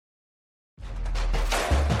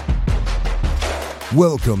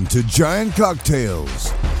Welcome to Giant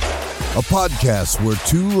Cocktails, a podcast where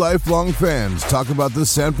two lifelong fans talk about the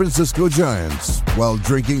San Francisco Giants while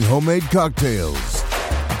drinking homemade cocktails.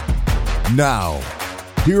 Now,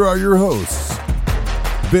 here are your hosts,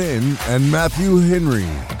 Ben and Matthew Henry.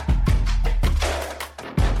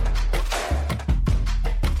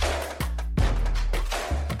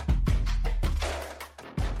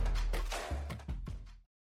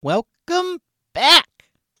 Welcome back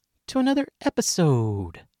to another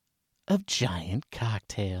episode of Giant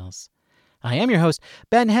Cocktails. I am your host,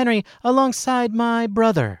 Ben Henry, alongside my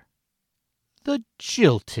brother, the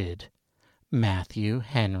jilted Matthew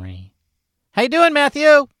Henry. How you doing,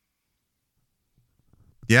 Matthew?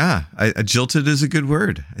 Yeah, jilted is a good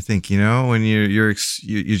word. I think, when you're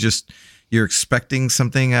expecting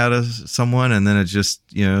something out of someone, and then it just,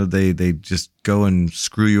 they just go and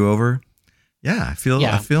screw you over. Yeah, I feel a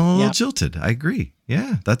little jilted. I agree.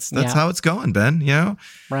 Yeah, that's how it's going, Ben.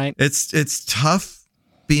 Right. It's tough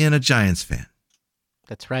being a Giants fan.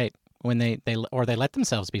 That's right. When they let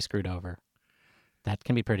themselves be screwed over, that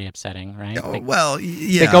can be pretty upsetting, right?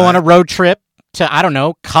 They go on a road trip to, I don't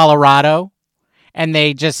know, Colorado, and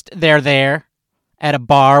they're there at a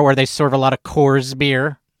bar where they serve a lot of Coors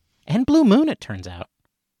beer and Blue Moon. It turns out,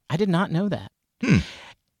 I did not know that.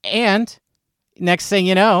 And next thing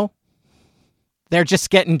you know, they're just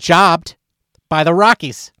getting jobbed by the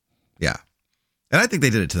Rockies. Yeah. And I think they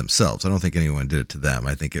did it to themselves. I don't think anyone did it to them.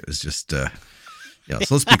 I think it was just, so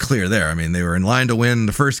let's be clear there. I mean, they were in line to win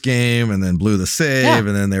the first game and then blew the save,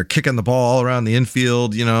 and then they're kicking the ball around the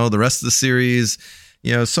infield, the rest of the series.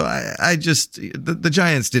 So I just, the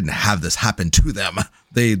Giants didn't have this happen to them.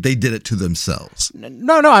 They did it to themselves.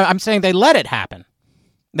 No, I'm saying they let it happen.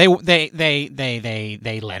 They let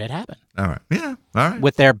it happen. All right. Yeah. All right.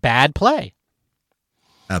 With their bad play.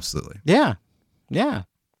 Absolutely. Yeah.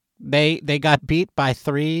 They got beat by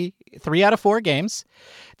three out of 4 games.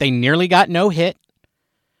 They nearly got no hit.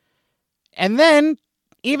 And then,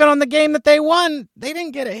 even on the game that they won, they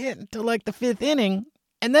didn't get a hit until like the 5th inning.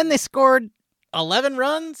 And then they scored 11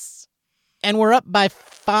 runs and were up by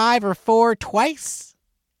 5 or 4 twice.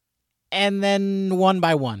 And then won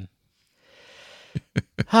by 1.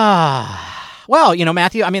 Well,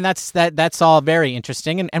 Matthew, I mean, that's all very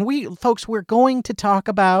interesting. And we're going to talk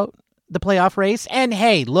about the playoff race. And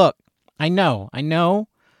hey, look, I know.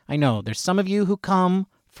 There's some of you who come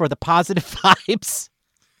for the positive vibes.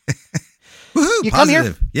 Woohoo, you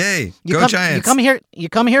positive. Come here, Yay, go Giants. You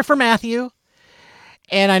come here for Matthew.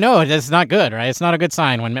 And I know it's not good, right? It's not a good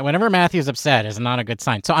sign. Whenever Matthew's upset, it's not a good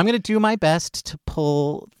sign. So I'm going to do my best to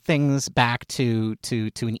pull things back to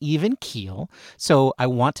an even keel. So I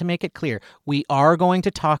want to make it clear. We are going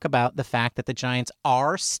to talk about the fact that the Giants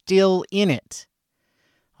are still in it.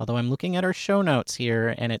 Although I'm looking at our show notes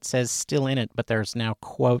here, and it says still in it, but there's now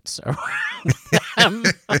quotes around them.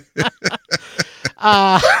 But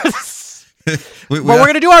we're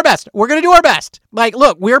going to do our best. We're going to do our best. Like,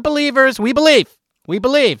 look, we're believers. We believe.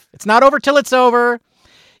 It's not over till it's over.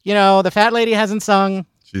 The fat lady hasn't sung.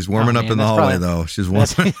 She's warming up in the hallway, though. She's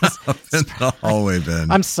warming up in the hallway, Ben.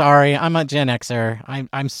 I'm sorry. I'm a Gen Xer.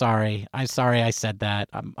 I'm sorry. I'm sorry I said that.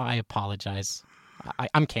 I apologize.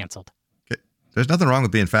 I'm canceled. Okay. There's nothing wrong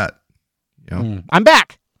with being fat. I'm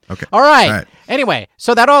back. Okay. All right. Anyway,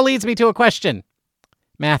 so that all leads me to a question.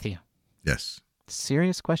 Matthew. Yes.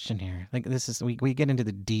 Serious question here. Like, this is, we get into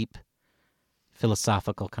the deep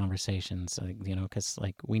philosophical conversations, because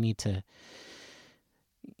we need to,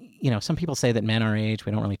 some people say that men our age,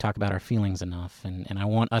 we don't really talk about our feelings enough. And I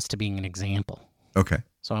want us to be an example. Okay.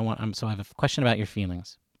 So I have a question about your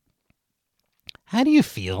feelings. How do you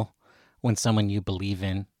feel when someone you believe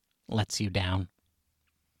in lets you down?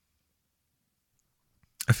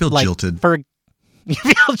 I feel jilted. You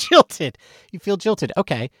feel jilted.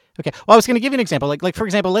 Okay. Well, I was going to give you an example. Like for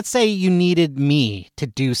example, let's say you needed me to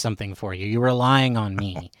do something for you. You're relying on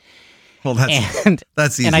me. Well,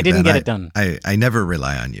 that's easy. And I didn't get it done. I never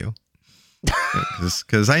rely on you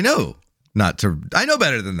because I know not to. I know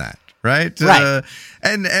better than that, right? Right.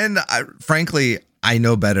 Frankly, I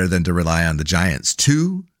know better than to rely on the Giants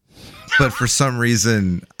too. But for some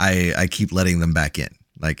reason, I keep letting them back in.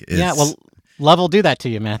 Love will do that to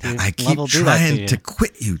you, Matthew. I keep trying to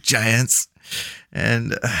quit you, Giants,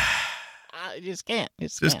 and you just can't.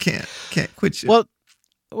 Can't quit you.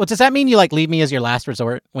 Well, does that mean you leave me as your last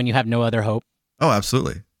resort when you have no other hope? Oh,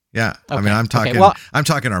 absolutely. Yeah. I Okay, mean, I'm talking. okay, well- I'm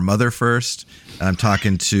talking our mother first. I'm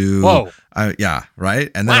talking to. Whoa. Yeah. Right.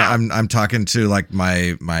 And then Wow. I'm talking to like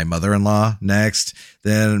my mother-in-law next.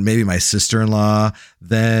 Then maybe my sister-in-law.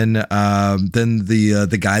 Then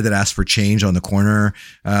the guy that asked for change on the corner.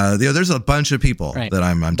 There's a bunch of people that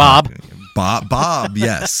I'm Bob. talking. Bob.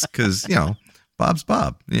 Yes, because Bob's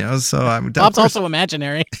Bob. So I'm. Bob's also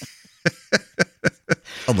imaginary.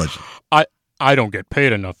 Allegedly. I don't get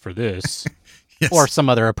paid enough for this. Yes. Or some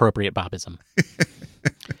other appropriate Bobism.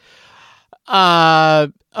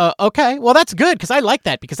 Okay. Well, that's good because I like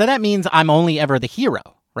that because that means I'm only ever the hero,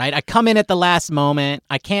 right? I come in at the last moment.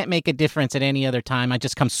 I can't make a difference at any other time. I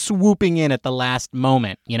just come swooping in at the last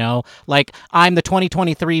moment, Like I'm the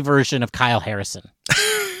 2023 version of Kyle Harrison.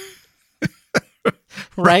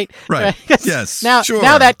 Right? Yes. Now sure.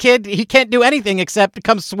 that kid, he can't do anything except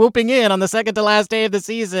come swooping in on the second to last day of the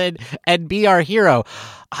season and be our hero.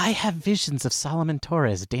 I have visions of Solomon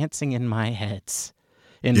Torres dancing in my head.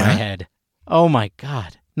 Oh my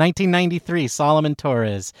God. 1993, Solomon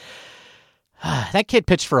Torres. That kid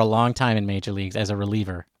pitched for a long time in major leagues as a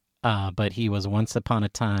reliever, but he was once upon a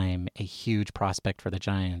time a huge prospect for the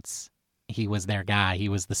Giants. He was their guy. He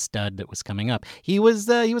was the stud that was coming up. He was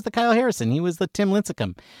the Kyle Harrison. He was the Tim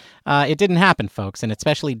Lincecum. It didn't happen, folks, and it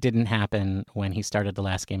especially didn't happen when he started the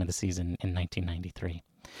last game of the season in 1993.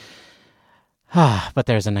 But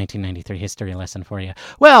there's a 1993 history lesson for you.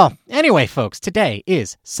 Well, anyway, folks, today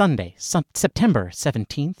is Sunday, September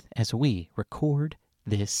 17th, as we record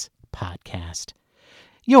this podcast.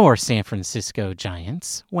 Your San Francisco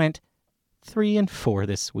Giants went 3-4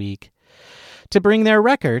 this week to bring their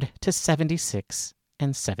record to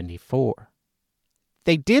 76-74.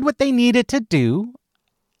 They did what they needed to do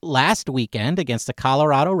last weekend against the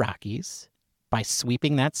Colorado Rockies by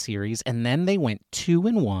sweeping that series, and then they went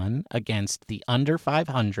 2-1 against the under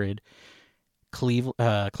 500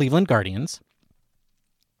 Cleveland Guardians.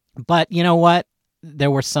 But you know what?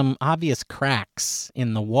 There were some obvious cracks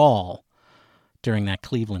in the wall during that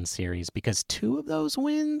Cleveland series because both of those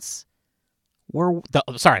wins were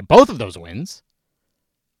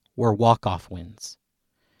walk-off wins.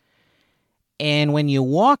 And when you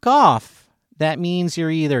walk off, that means you're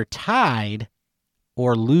either tied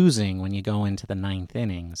or losing when you go into the ninth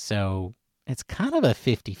inning. So it's kind of a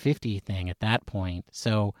 50-50 thing at that point.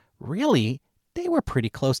 So really, they were pretty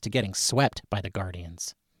close to getting swept by the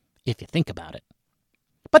Guardians, if you think about it.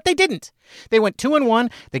 But they didn't. They went 2-1.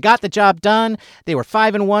 They got the job done. They were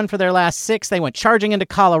 5-1 for their last 6. They went charging into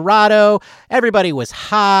Colorado. Everybody was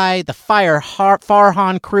high. The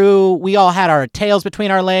Farhan crew, we all had our tails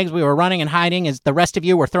between our legs. We were running and hiding as the rest of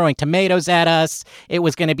you were throwing tomatoes at us. It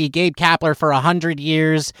was going to be Gabe Kapler for 100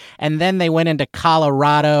 years. And then they went into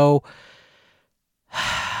Colorado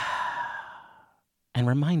and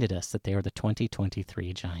reminded us that they were the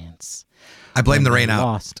 2023 Giants. I blame the rain out.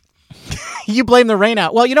 Lost. You blame the rain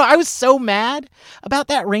out. Well, I was so mad about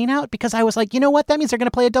that rain out because I was like, you know what? That means they're going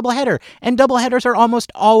to play a doubleheader. And doubleheaders are almost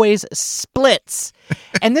always splits.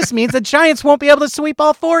 And this means the Giants won't be able to sweep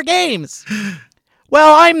all 4 games.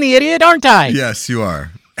 Well, I'm the idiot, aren't I? Yes, you are.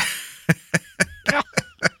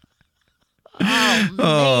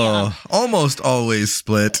 Almost always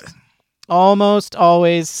split. Almost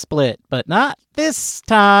always split, but not this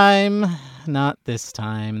time. Not this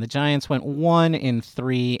time. The Giants went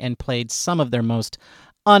 1-3 and played some of their most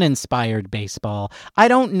uninspired baseball. I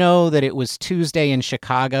don't know that it was Tuesday in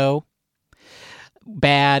Chicago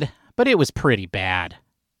bad, but it was pretty bad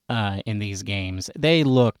in these games. They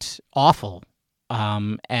looked awful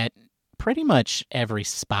at pretty much every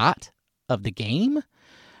spot of the game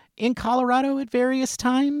in Colorado at various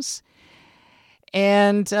times.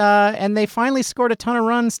 And they finally scored a ton of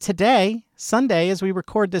runs today, Sunday, as we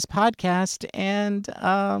record this podcast. And,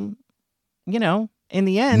 in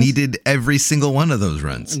the end... Needed every single one of those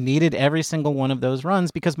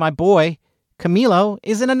runs. Because my boy, Camilo,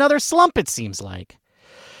 is in another slump, it seems like.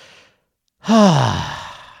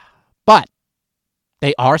 But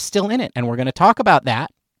they are still in it, and we're going to talk about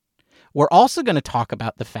that. We're also going to talk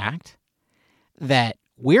about the fact that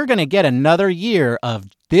we're going to get another year of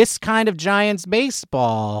this kind of Giants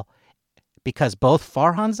baseball because both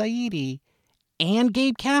Farhan Zaidi and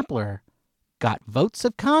Gabe Kapler got votes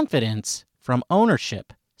of confidence from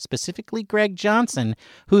ownership, specifically Greg Johnson,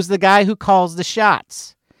 who's the guy who calls the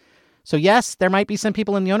shots. So yes, there might be some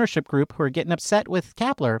people in the ownership group who are getting upset with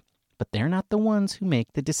Kapler, but they're not the ones who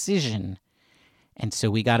make the decision. And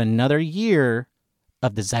so we got another year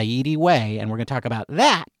of the Zaidi way, and we're going to talk about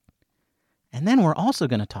that. And then we're also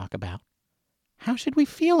going to talk about how should we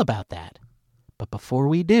feel about that. But before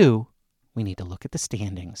we do, we need to look at the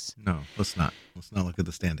standings. No, let's not. Let's not look at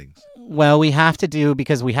the standings. Well, we have to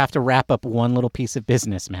because we have to wrap up one little piece of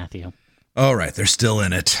business, Matthew. All right, they're still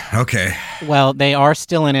in it. Okay. Well, they are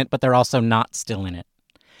still in it, but they're also not still in it.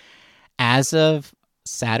 As of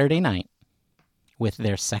Saturday night, with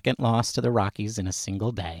their second loss to the Rockies in a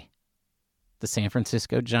single day, the San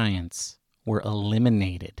Francisco Giants were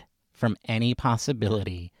eliminated from any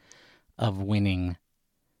possibility of winning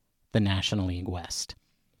the National League West.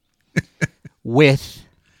 With,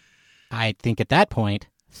 I think at that point,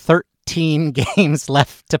 13 games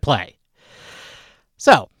left to play.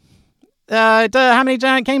 So, how many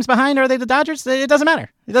giant games behind are they, the Dodgers? It doesn't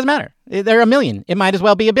matter. It doesn't matter. They're a million. It might as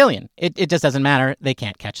well be a billion. It just doesn't matter. They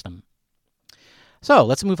can't catch them. So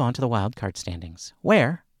let's move on to the wild card standings,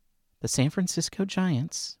 where the San Francisco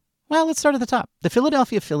Giants, well, let's start at the top. The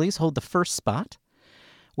Philadelphia Phillies hold the first spot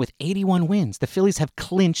with 81 wins. The Phillies have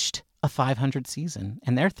clinched a 500 season,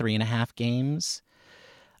 and they're 3 games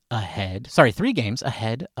ahead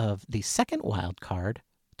of the second wild card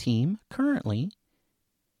team currently.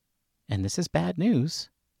 And this is bad news,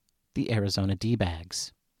 the Arizona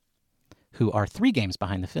D-Bags, who are 3 games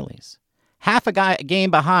behind the Phillies. Half a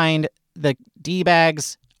game behind the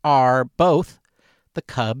D-Bags are both the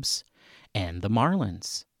Cubs and the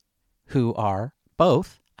Marlins, who are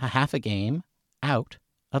both a half a game out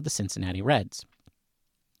of the Cincinnati Reds.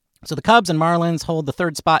 So the Cubs and Marlins hold the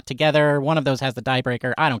third spot together. One of those has the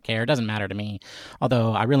tiebreaker. I don't care. It doesn't matter to me.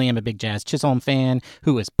 Although I really am a big Jazz Chisholm fan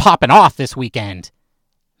who is popping off this weekend.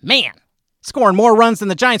 Man, scoring more runs than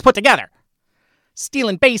the Giants put together.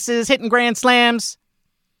 Stealing bases, hitting grand slams.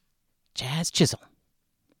 Jazz Chisholm.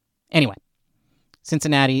 Anyway,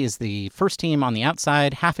 Cincinnati is the first team on the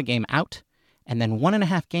outside, half a game out, and then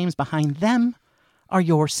 1.5 games behind them are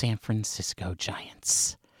your San Francisco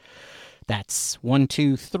Giants. That's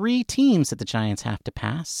 3 teams that the Giants have to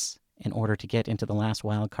pass in order to get into the last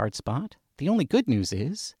wild card spot. The only good news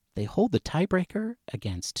is they hold the tiebreaker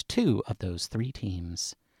against 2 of those 3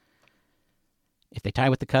 teams. If they tie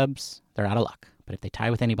with the Cubs, they're out of luck. But if they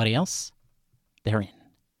tie with anybody else, they're in.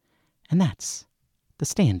 And that's the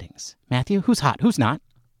standings. Matthew, who's hot? Who's not?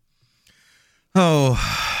 Oh,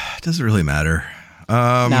 it doesn't really matter.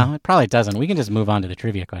 No, it probably doesn't. We can just move on to the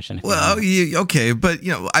trivia question. Well, okay, but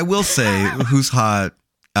I will say who's hot.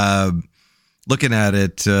 Looking at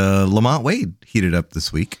it, Lamont Wade heated up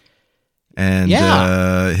this week and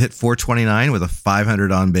hit 429 with a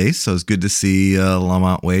 500 on base. So it's good to see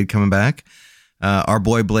Lamont Wade coming back. Our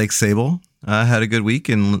boy Blake Sable had a good week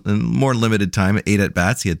in more limited time. 8 at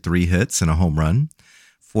bats, he had 3 hits and a home run,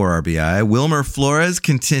 4 RBI. Wilmer Flores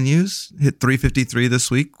continues, hit 353 this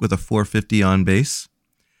week with a 450 on base.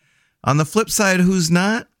 On the flip side, who's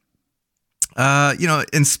not?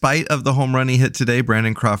 In spite of the home run he hit today,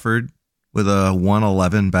 Brandon Crawford with a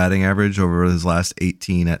 111 batting average over his last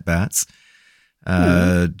 18 at bats.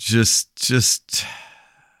 Just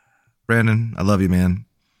Brandon, I love you, man.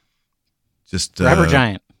 Just Forever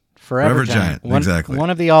Giant. Forever Giant. Exactly. One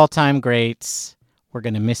of the all-time greats. We're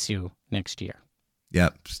going to miss you next year. Yeah,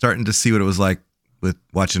 starting to see what it was like with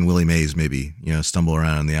watching Willie Mays maybe, stumble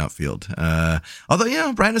around in the outfield.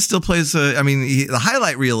 Although, Brandon still plays, the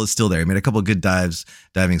highlight reel is still there. He made a couple of good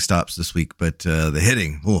diving stops this week, but the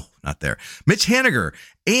hitting, not there. Mitch Haniger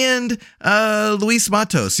and Luis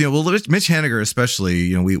Matos. Mitch Haniger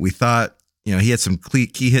especially, we thought, he had some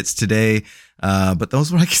key hits today, but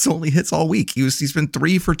those were like his only hits all week. He's been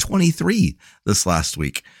 3 for 23 this last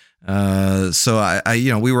week. So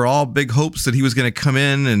we were all big hopes that he was going to come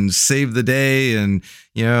in and save the day and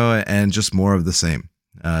just more of the same,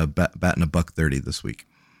 batting a $130 this week.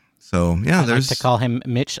 So I like to call him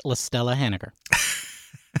Mitch LaStella Haniger.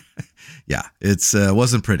 Yeah, it's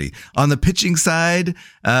wasn't pretty. On the pitching side,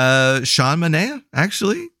 Sean Manaea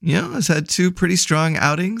actually, has had 2 pretty strong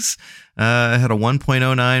outings. Had a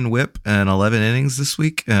 1.09 whip and 11 innings this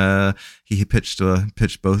week. He pitched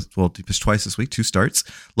twice this week, 2 starts.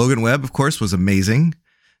 Logan Webb, of course, was amazing.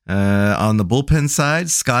 On the bullpen side,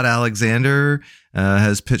 Scott Alexander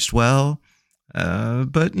has pitched well.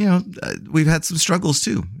 But, we've had some struggles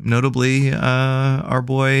too. Notably, our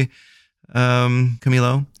boy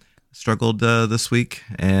Camilo struggled this week.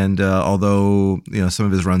 And although, some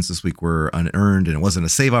of his runs this week were unearned and it wasn't a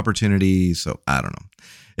save opportunity, so I don't know.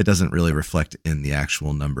 It doesn't really reflect in the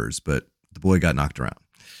actual numbers, but the boy got knocked around.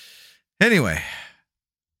 Anyway,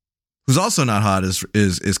 who's also not hot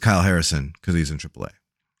is Kyle Harrison because he's in AAA.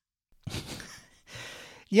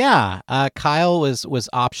 Yeah, Kyle was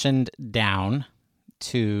optioned down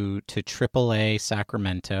to AAA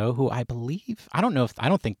Sacramento, who I believe I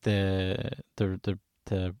don't think the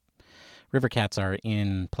River Cats are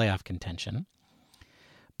in playoff contention.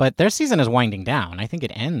 But their season is winding down. I think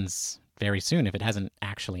it ends very soon if it hasn't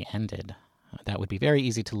actually ended. That would be very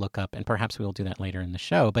easy to look up, and perhaps we'll do that later in the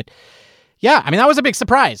show. But yeah, I mean, that was a big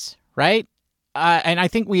surprise, right? And I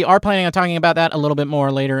think we are planning on talking about that a little bit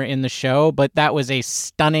more later in the show, but that was a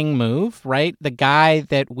stunning move, right? The guy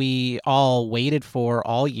that we all waited for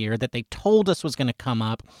all year, that they told us was going to come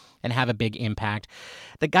up and have a big impact.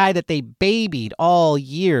 The guy that they babied all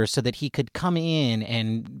year so that he could come in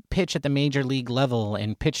and pitch at the major league level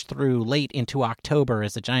and pitch through late into October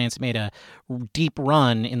as the Giants made a deep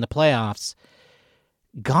run in the playoffs.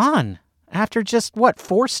 Gone after just,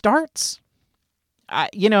 4 starts?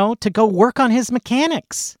 To go work on his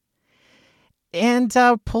mechanics. And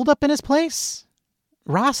pulled up in his place.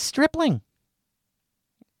 Ross Stripling.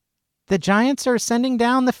 The Giants are sending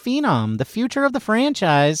down the phenom, the future of the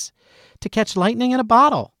franchise, to catch lightning in a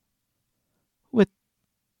bottle. With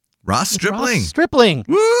Ross Stripling. Ross Stripling.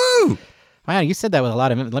 Woo! Wow, you said that with a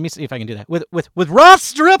lot of... Let me see if I can do that. With Ross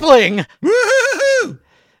Stripling. Woo!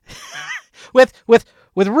 with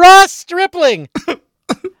Ross Stripling.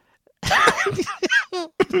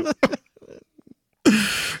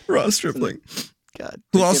 Ross Stripling. God.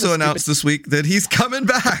 Who also announced this week that he's coming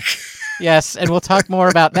back. Yes, and we'll talk more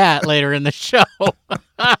about that later in the show.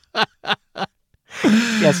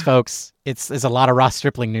 Yes, folks, there's a lot of Ross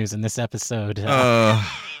Stripling news in this episode,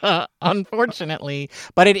 unfortunately,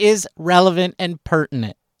 but it is relevant and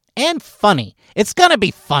pertinent and funny. It's going to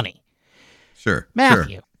be funny. Sure.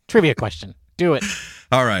 Matthew, sure. Trivia question. Do it.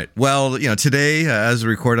 All right. Well, today, as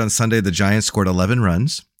we record on Sunday, the Giants scored 11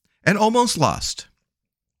 runs and almost lost.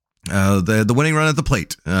 The winning run at the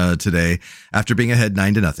plate today after being ahead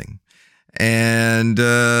 9-0. And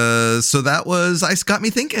so that got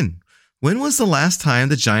me thinking, when was the last time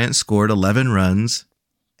the Giants scored 11 runs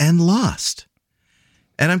and lost?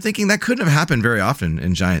 And I'm thinking that couldn't have happened very often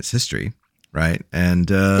in Giants history, right? And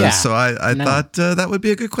so I thought that would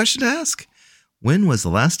be a good question to ask. When was the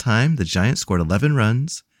last time the Giants scored 11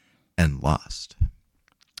 runs and lost?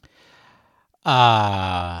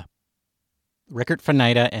 Rickert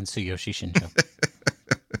Fanida and Tsuyoshi Shinjo.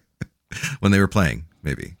 When they were playing,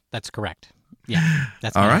 maybe. That's correct. Yeah,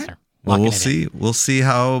 that's my all right. answer. Well, we'll see. We'll see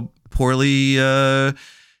how poorly Shiosu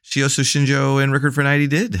Shinjo and Rickert Fanida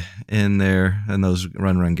did in those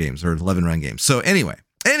run games, or 11-run games. So anyway,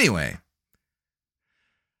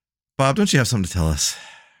 Bob, don't you have something to tell us?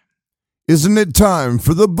 Isn't it time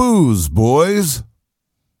for the booze, boys?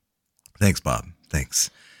 Thanks, Bob. Thanks.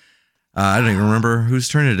 I don't even remember whose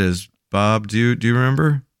turn it is. Bob, do you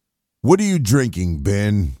remember? What are you drinking,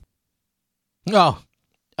 Ben? Oh,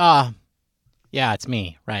 yeah, it's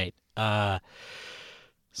me, right. Sorry,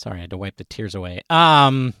 I had to wipe the tears away.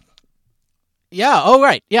 Right.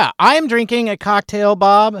 Yeah, I am drinking a cocktail,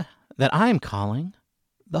 Bob, that I am calling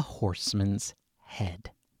the Horseman's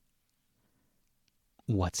Head.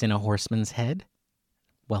 What's in a horseman's head?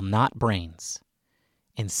 Well, not brains.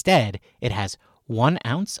 Instead, it has 1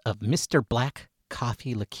 ounce of Mr. Black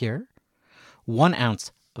coffee liqueur, 1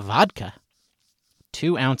 ounce vodka,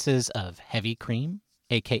 2 ounces of heavy cream,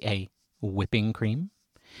 aka whipping cream,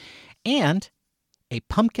 and a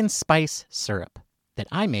pumpkin spice syrup that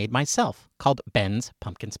I made myself called Ben's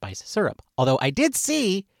Pumpkin Spice Syrup. Although I did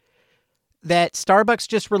see that Starbucks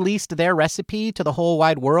just released their recipe to the whole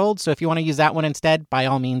wide world, so if you want to use that one instead, by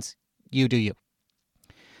all means, you do you.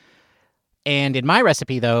 And in my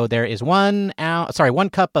recipe, though, there is 1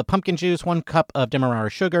 cup of pumpkin juice, 1 cup of demerara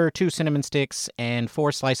sugar, 2 cinnamon sticks, and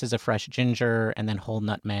 4 slices of fresh ginger, and then whole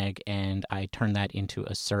nutmeg. And I turn that into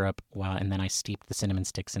a syrup, and then I steep the cinnamon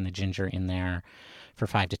sticks and the ginger in there for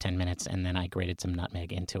 5 to 10 minutes, and then I grated some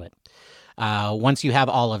nutmeg into it. Once you have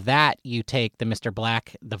all of that, you take the Mr.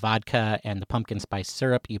 Black, the vodka, and the pumpkin spice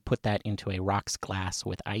syrup. You put that into a rocks glass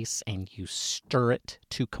with ice, and you stir it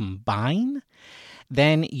to combine.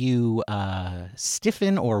 Then you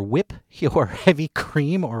stiffen or whip your heavy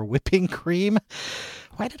cream or whipping cream.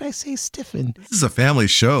 Why did I say stiffen? This is a family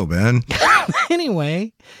show, man.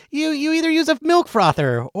 Anyway, you either use a milk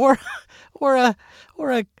frother or a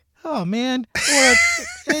oh man,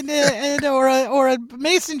 or a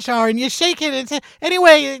mason jar, and you shake it.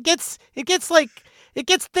 Anyway, it gets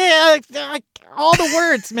there. All the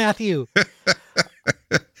words, Matthew.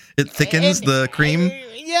 It thickens the cream.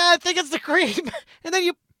 Yeah, it thickens the cream, and then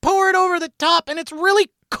you pour it over the top, and it's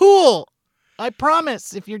really cool. I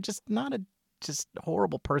promise. If you're just not a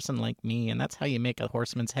horrible person like me, and that's how you make a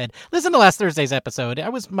horseman's head. Listen to last Thursday's episode. I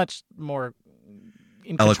was much more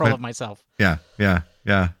in control of myself. Yeah.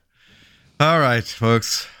 All right,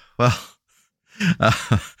 folks. Well,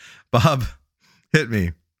 Bob, hit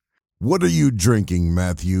me. What are you drinking,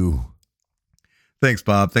 Matthew? Thanks,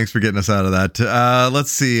 Bob. Thanks for getting us out of that.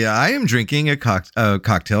 Let's see. I am drinking a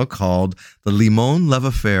cocktail called the Limon Love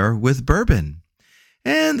Affair with Bourbon.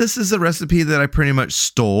 And this is a recipe that I pretty much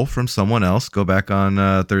stole from someone else. Go back on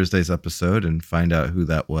Thursday's episode and find out who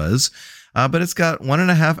that was. But it's got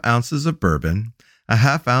 1.5 ounces of bourbon, a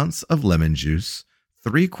 1/2 ounce of lemon juice,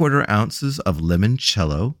 3/4 ounces of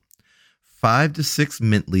limoncello, 5 to 6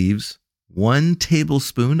 mint leaves, 1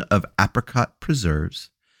 tablespoon of apricot preserves,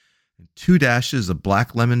 2 dashes of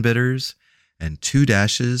black lemon bitters, and 2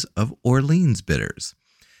 dashes of Orleans bitters.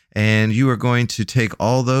 And you are going to take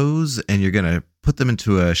all those and you're going to put them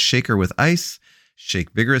into a shaker with ice, shake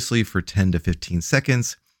vigorously for 10 to 15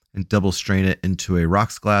 seconds, and double strain it into a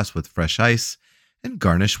rocks glass with fresh ice, and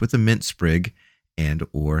garnish with a mint sprig and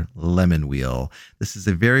or lemon wheel. This is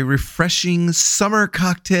a very refreshing summer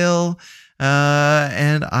cocktail,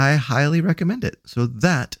 and I highly recommend it. So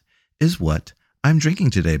that is what I'm drinking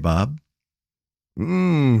today, Bob.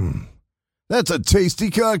 That's a tasty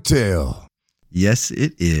cocktail. Yes,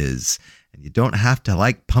 it is. And you don't have to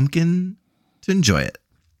like pumpkin to enjoy it.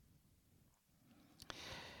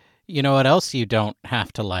 You know what else you don't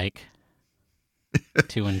have to like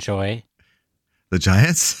to enjoy? The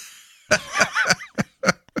Giants?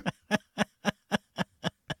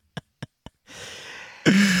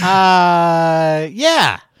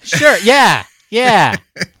 Yeah, sure. Yeah.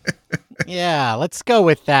 Let's go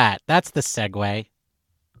with that. That's the segue.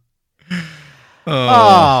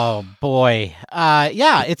 Oh boy.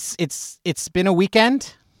 Yeah, it's been a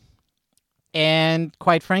weekend, and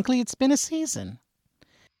quite frankly, it's been a season.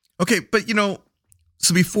 Okay, but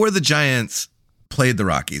so before the Giants played the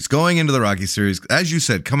Rockies, going into the Rockies series, as you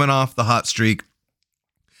said, coming off the hot streak,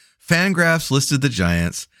 Fangraphs listed the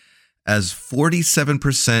Giants as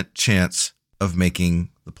 47% chance of making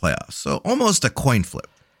the playoffs. So almost a coin flip.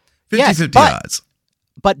 50-50 odds.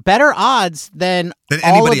 But better odds than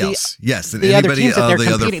anybody else. Yes, than anybody of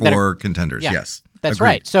the other 4 contenders. Yeah, yes. That's agreed.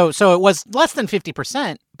 right. So it was less than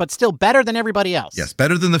 50%, but still better than everybody else. Yes,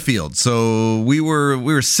 better than the field. So we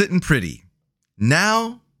were sitting pretty.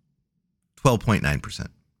 Now 12.9%.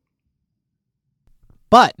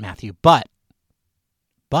 But Matthew, but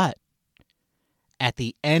at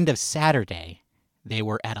the end of Saturday, they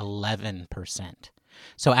were at 11%.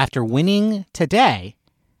 So after winning today,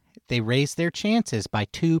 they raised their chances by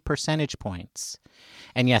 2 percentage points.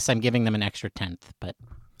 And yes, I'm giving them an extra 10th, but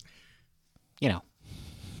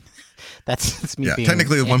that's me being...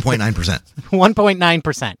 technically 1.9%.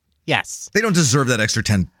 1.9%. Yes. They don't deserve that extra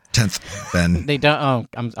 10th, Ben. They don't. Oh,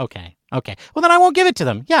 I'm okay. Okay. Well, then I won't give it to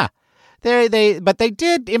them. Yeah. But they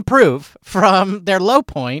did improve from their low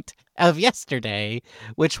point of yesterday,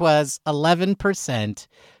 which was 11%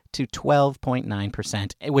 to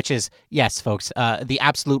 12.9%, which is, yes, folks, the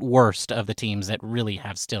absolute worst of the teams that really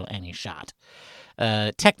have still any shot.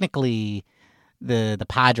 Technically, the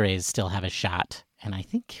Padres still have a shot, and I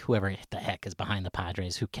think whoever the heck is behind the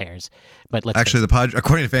Padres, who cares? But let's actually,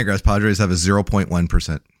 according to Fangraphs, Padres have a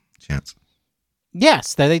 0.1% chance.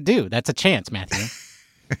 Yes, they do. That's a chance, Matthew.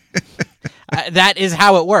 That is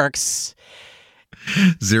how it works.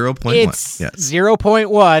 0.1. It's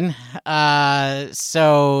 0.1.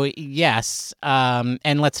 So yes.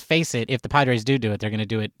 And let's face it, if the Padres do it, they're going to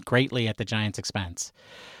do it greatly at the Giants' expense.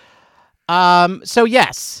 So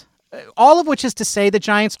yes, all of which is to say the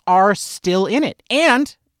Giants are still in it,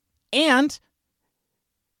 and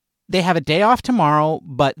they have a day off tomorrow,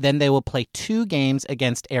 but then they will play 2 games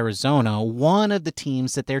against Arizona, one of the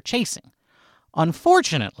teams that they're chasing.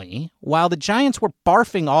 Unfortunately, while the Giants were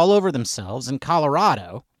barfing all over themselves in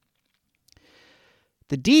Colorado,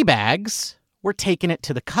 the D-bags were taking it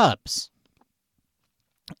to the Cubs.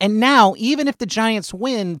 And now, even if the Giants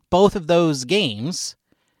win both of those games,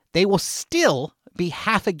 they will still be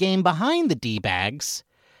half a game behind the D-bags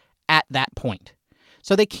at that point.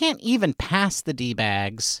 So they can't even pass the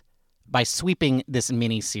D-bags by sweeping this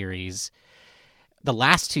mini-series, the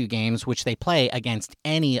last 2 games, which they play against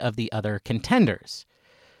any of the other contenders.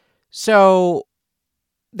 So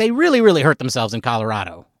they really, really hurt themselves in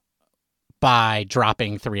Colorado by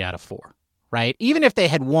dropping 3 out of 4, right? Even if they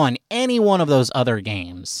had won any one of those other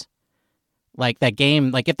games, like that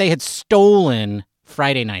game, like if they had stolen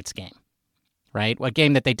Friday night's game, right? A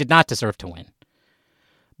game that they did not deserve to win,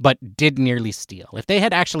 but did nearly steal. If they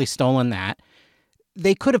had actually stolen that,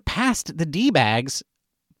 they could have passed the D-bags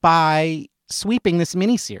by sweeping this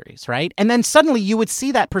miniseries, right? And then suddenly you would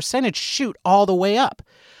see that percentage shoot all the way up.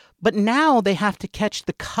 But now they have to catch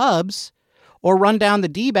the Cubs or run down the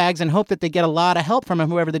D-bags and hope that they get a lot of help from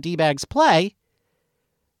whoever the D-bags play.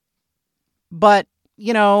 But,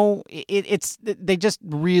 they just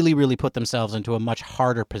really, really put themselves into a much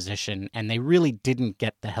harder position, and they really didn't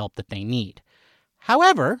get the help that they need.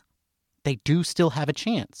 However, they do still have a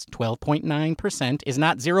chance. 12.9% is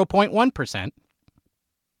not 0.1%.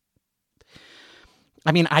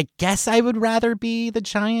 I mean, I guess I would rather be the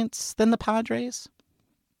Giants than the Padres.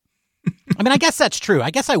 I mean, I guess that's true. I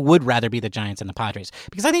guess I would rather be the Giants than the Padres.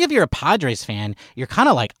 Because I think if you're a Padres fan, you're kind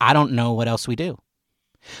of like, I don't know what else we do.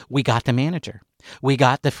 We got the manager. We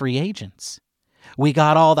got the free agents. We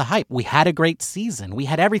got all the hype. We had a great season. We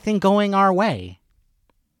had everything going our way.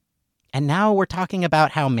 And now we're talking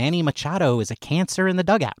about how Manny Machado is a cancer in the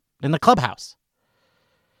dugout, in the clubhouse.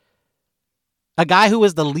 A guy who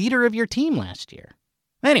was the leader of your team last year.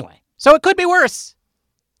 Anyway, so it could be worse.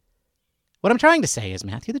 What I'm trying to say is,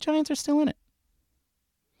 Matthew, the Giants are still in it.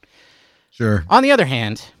 Sure. On the other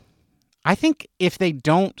hand, I think if they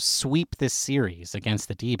don't sweep this series against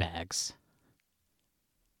the D-bags,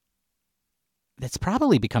 this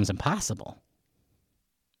probably becomes impossible.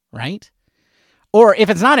 Right? Or if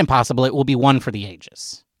it's not impossible, it will be one for the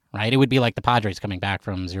ages. Right? It would be like the Padres coming back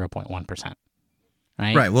from 0.1%.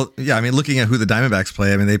 Right? Right. Well, yeah, I mean, looking at who the Diamondbacks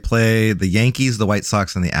play, I mean, they play the Yankees, the White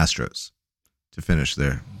Sox, and the Astros to finish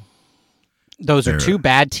there. Those are two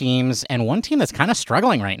bad teams and one team that's kind of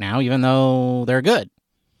struggling right now, even though they're good.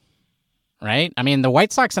 Right? I mean, the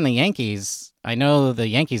White Sox and the Yankees, I know the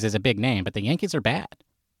Yankees is a big name, but the Yankees are bad.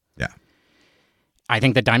 Yeah. I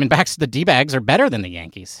think the Diamondbacks, the D-bags, are better than the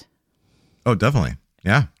Yankees. Oh, definitely.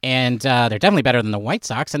 Yeah. And they're definitely better than the White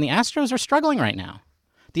Sox, and the Astros are struggling right now.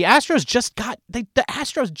 The Astros the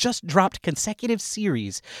Astros just dropped consecutive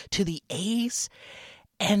series to the A's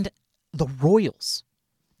and the Royals.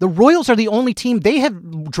 The Royals are the only team they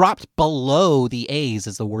have dropped below the A's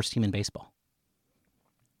as the worst team in baseball.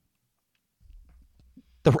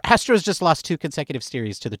 The Astros just lost 2 consecutive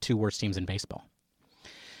series to the 2 worst teams in baseball.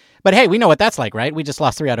 But hey, we know what that's like, right? We just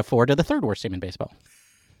lost 3 out of 4 to the 3rd worst team in baseball.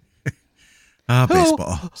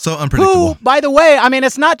 Baseball. So unpredictable. Who, by the way, I mean,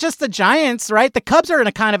 it's not just the Giants, right? The Cubs are in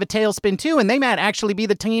a kind of a tailspin too, and they might actually be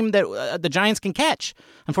the team that the Giants can catch.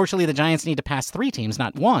 Unfortunately, the Giants need to pass 3 teams,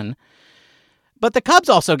 not 1. But the Cubs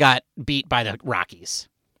also got beat by the Rockies.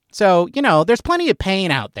 So, there's plenty of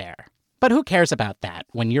pain out there. But who cares about that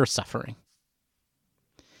when you're suffering?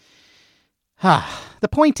 The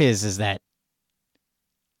point is that,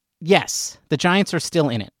 yes, the Giants are still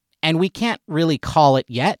in it. And we can't really call it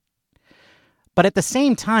yet. But at the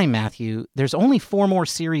same time, Matthew, there's only 4 more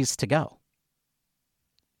series to go.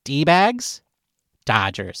 D-bags,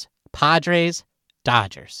 Dodgers. Padres,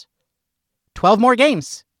 Dodgers. 12 more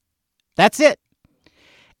games. That's it.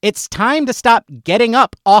 It's time to stop getting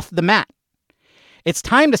up off the mat. It's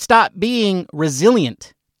time to stop being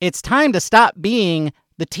resilient. It's time to stop being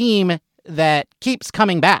the team that keeps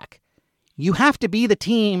coming back. You have to be the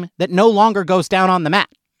team that no longer goes down on the mat.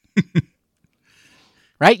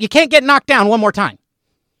 Right? You can't get knocked down one more time.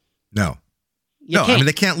 No. I mean,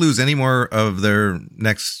 they can't lose any more of their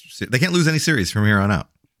next... They can't lose any series from here on out.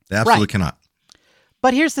 They absolutely cannot.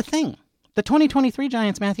 But here's the thing. The 2023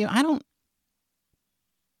 Giants, Matthew, I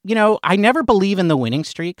never believe in the winning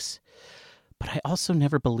streaks, but I also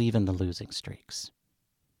never believe in the losing streaks.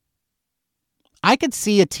 I could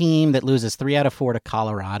see a team that loses 3 out of 4 to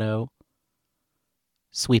Colorado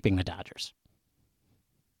sweeping the Dodgers.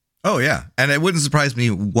 Oh, yeah. And it wouldn't surprise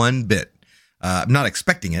me one bit. I'm not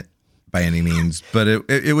expecting it by any means, but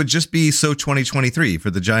it would just be so 2023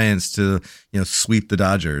 for the Giants to, sweep the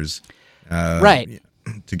Dodgers. Right.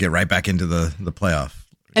 To get right back into the playoff.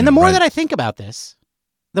 And the more that I think about this,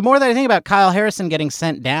 the more that I think about Kyle Harrison getting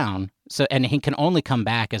sent down, and he can only come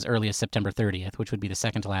back as early as September 30th, which would be the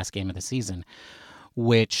second to last game of the season,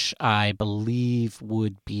 which I believe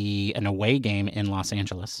would be an away game in Los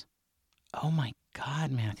Angeles. Oh, my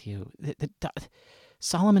God, Matthew.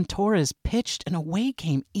 Solomon Torres pitched an away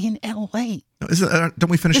game in L.A. Don't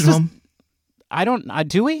we finish at home?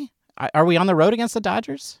 Do we? Are we on the road against the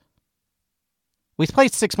Dodgers? We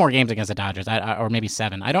played 6 more games against the Dodgers, or maybe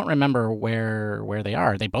 7. I don't remember where they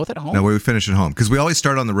are. Are they both at home? No, we finish at home because we always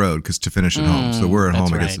start on the road to finish at home. So we're at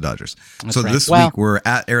home against the Dodgers. This week we're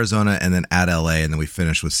at Arizona and then at LA, and then we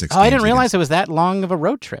finish with 6 games. I didn't realize it was that long of a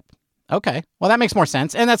road trip. Okay, well that makes more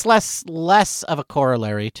sense, and that's less of a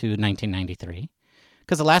corollary to 1993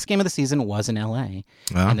 because the last game of the season was in LA,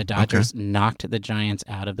 and the Dodgers knocked the Giants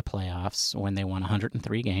out of the playoffs when they won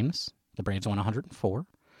 103 games. The Braves won 104.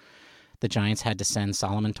 The Giants had to send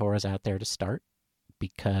Solomon Torres out there to start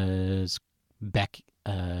because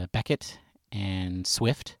Beckett and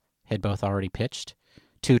Swift had both already pitched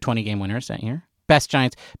 2 20-game winners that year. Best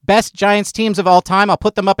Giants teams of all time. I'll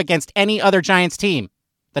put them up against any other Giants team.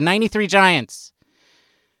 The 93 Giants.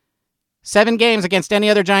 7 games against any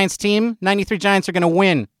other Giants team, 93 Giants are going to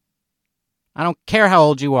win. I don't care how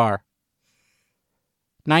old you are.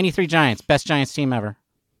 93 Giants, best Giants team ever.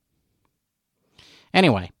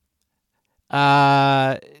 Anyway,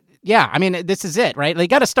 yeah, I mean, this is it, right? Like, you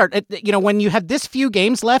got to start, when you have this few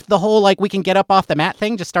games left, the whole, like, we can get up off the mat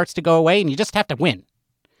thing just starts to go away, and you just have to win.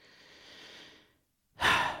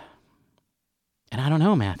 And I don't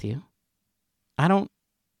know, Matthew. I don't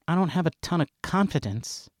have a ton of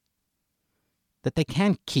confidence that they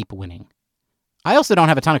can keep winning. I also don't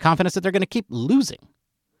have a ton of confidence that they're going to keep losing.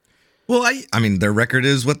 Well, I mean, their record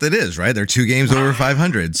is what it is, right? They're 2 games over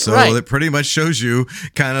 500. So Right. It pretty much shows you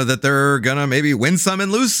kind of that they're going to maybe win some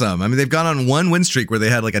and lose some. I mean, they've gone on 1 win streak where they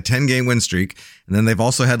had like a 10-game win streak. And then they've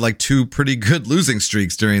also had like 2 pretty good losing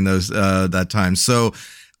streaks during those that time. So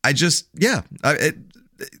I just,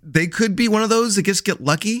 they could be one of those that just get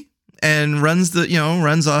lucky and runs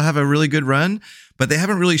all have a really good run. But they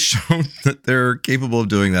haven't really shown that they're capable of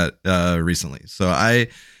doing that recently. So I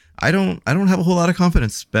don't have a whole lot of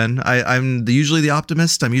confidence, Ben. I'm usually the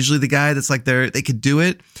optimist. I'm usually the guy that's like they could do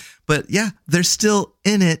it. But yeah, they're still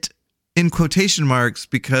in it in quotation marks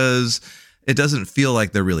because it doesn't feel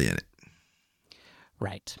like they're really in it.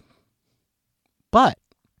 Right. But,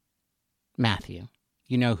 Matthew,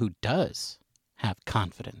 you know who does have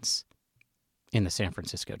confidence in the San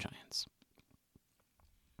Francisco Giants?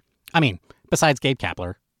 I mean, besides Gabe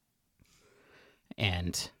Kapler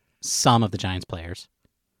and some of the Giants players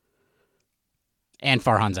and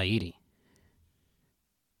Farhan Zaidi.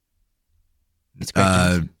 It's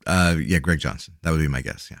Greg Johnson. Greg Johnson. That would be my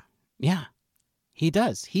guess, yeah. Yeah, he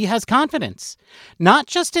does. He has confidence. Not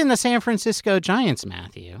just in the San Francisco Giants,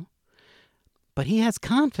 Matthew, but he has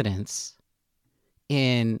confidence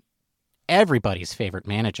in everybody's favorite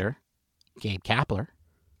manager, Gabe Kapler.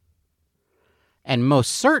 And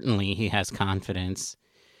most certainly he has confidence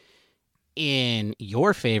in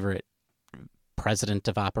your favorite president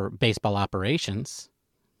of baseball operations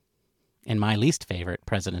and my least favorite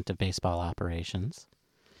president of baseball operations,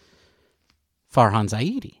 Farhan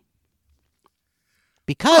Zaidi.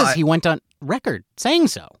 Because he went on record saying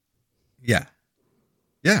so. Yeah.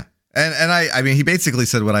 Yeah. And I mean, he basically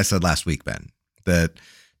said what I said last week, Ben, that,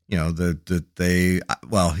 he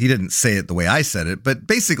didn't say it the way I said it, but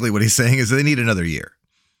basically what he's saying is they need another year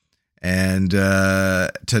and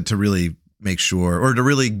to really make sure or to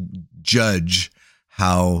really judge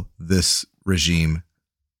how this regime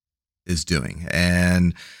is doing.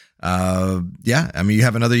 And I mean, you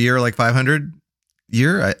have another year, like 500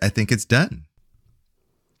 year. I think it's done.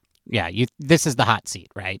 Yeah, this is the hot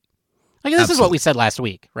seat, right? Like, this is what we said last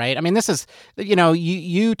week, right? I mean, this is,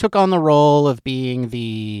 you took on the role of being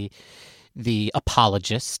the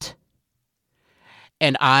apologist,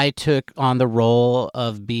 and I took on the role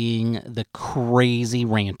of being the crazy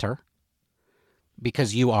ranter,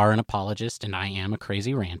 because you are an apologist and I am a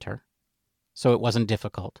crazy ranter, so it wasn't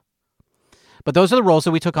difficult. But those are the roles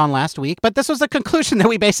that we took on last week, but this was the conclusion that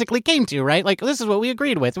we basically came to, right? Like, this is what we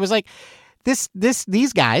agreed with. It was like,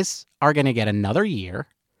 these guys are going to get another year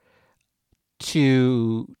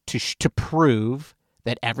to prove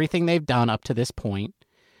that everything they've done up to this point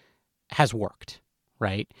has worked,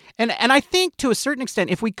 right? And I think to a certain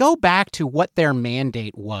extent, if we go back to what their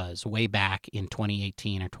mandate was way back in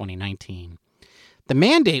 2018 or 2019, the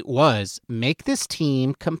mandate was make this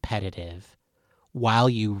team competitive while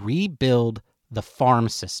you rebuild the farm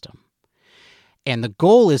system. And the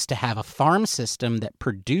goal is to have a farm system that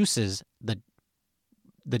produces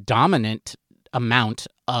the dominant amount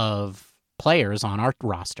of players on our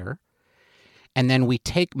roster, and then we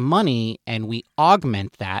take money and we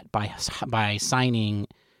augment that by signing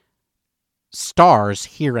stars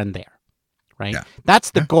here and there, right? Yeah. That's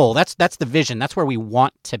the goal. That's the vision. That's where we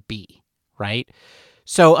want to be, right?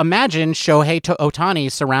 So imagine Shohei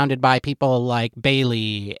Ohtani surrounded by people like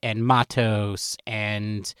Bailey and Matos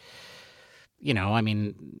and,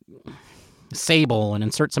 Sable, and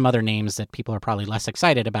insert some other names that people are probably less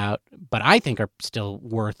excited about, but I think are still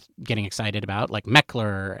worth getting excited about, like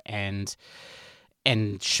Meckler and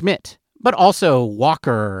Schmidt, but also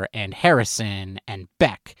Walker and Harrison and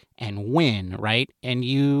Beck and Wynn, right? And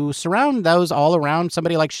you surround those all around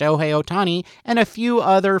somebody like Shohei Ohtani and a few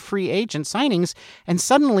other free agent signings, and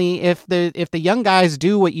suddenly if the young guys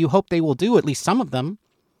do what you hope they will do, at least some of them,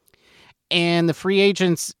 and the free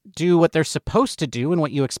agents do what they're supposed to do and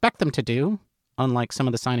what you expect them to do, unlike some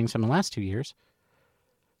of the signings from the last 2 years,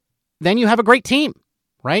 then you have a great team,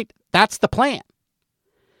 right? That's the plan.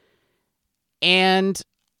 And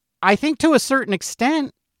I think to a certain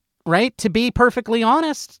extent, right, to be perfectly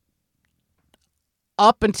honest,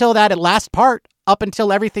 up until that last part, up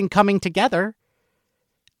until everything coming together,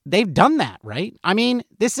 they've done that, right? I mean,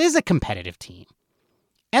 this is a competitive team.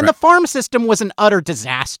 And the farm system was an utter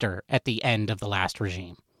disaster at the end of the last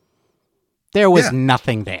regime. There was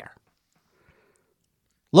nothing there.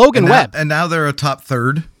 Logan Webb. And now they're a top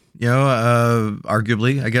third,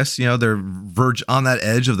 arguably, I guess, they're on that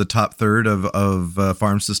edge of the top third of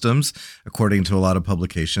farm systems, according to a lot of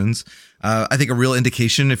publications. I think a real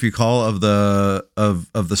indication, if you call, of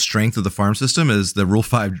the strength of the farm system is the Rule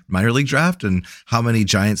 5 minor league draft and how many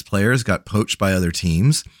Giants players got poached by other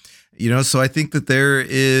teams. So I think that there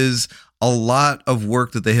is a lot of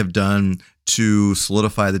work that they have done to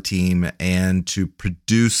solidify the team and to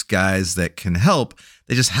produce guys that can help.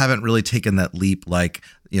 They just haven't really taken that leap,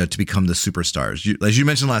 to become the superstars. As you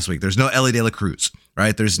mentioned last week, there's no Ellie De La Cruz,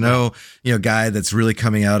 right? There's no, guy that's really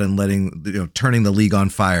coming out and turning the league on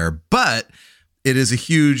fire, but it is a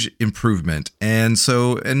huge improvement. And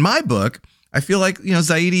so in my book, I feel like,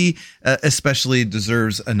 Zaidi especially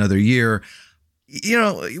deserves another year.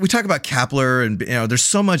 We talk about Kapler and, there's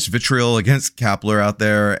so much vitriol against Kapler out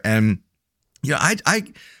there. And, I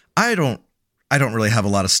don't really have a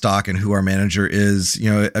lot of stock in who our manager is,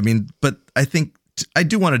 but I think I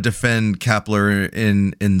do want to defend Kapler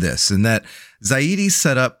in this, and that Zaidi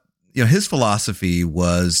set up, his philosophy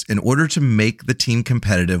was, in order to make the team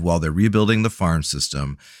competitive while they're rebuilding the farm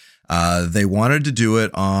system, they wanted to do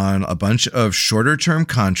it on a bunch of shorter term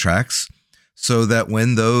contracts, so that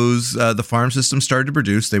when the farm system started to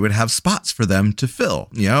produce, they would have spots for them to fill,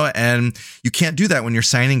 and you can't do that when you're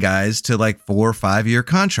signing guys to 4 or 5 year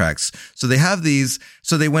contracts. So they have these,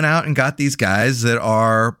 so they went out and got these guys that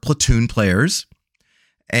are platoon players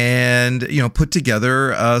and, put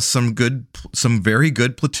together some very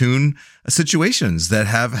good platoon situations that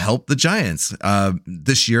have helped the Giants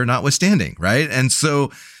this year notwithstanding. Right. And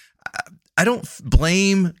so I don't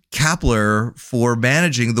blame Kapler for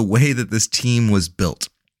managing the way that this team was built.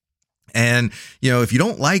 And, if you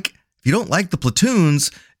don't like the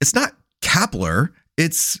platoons, it's not Kapler,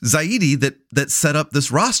 it's Zaidi that set up this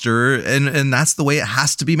roster. And that's the way it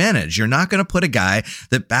has to be managed. You're not going to put a guy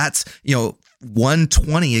that bats,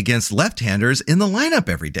 120 against left-handers in the lineup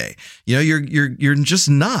every day. You're just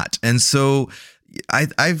not. And so I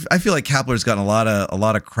feel like Kapler's gotten a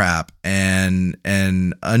lot of crap and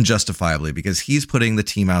unjustifiably, because he's putting the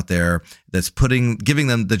team out there that's giving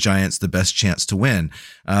them, the Giants, the best chance to win.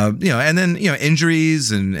 And then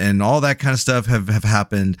injuries and all that kind of stuff have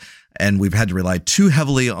happened, and we've had to rely too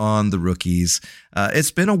heavily on the rookies.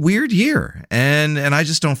 It's been a weird year, and I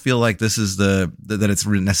just don't feel like this is that it's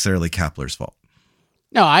necessarily Kapler's fault.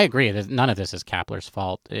 No, I agree that none of this is Kapler's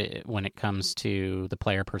fault when it comes to the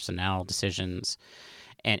player personnel decisions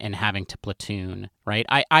and having to platoon, right?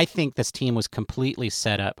 I think this team was completely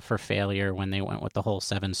set up for failure when they went with the whole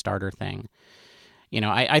 7-starter thing.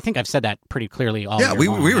 I think I've said that pretty clearly all year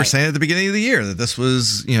long. We were saying at the beginning of the year that this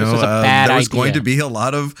was, there was going to be a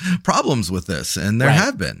lot of problems with this, and there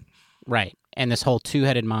have been. Right. And this whole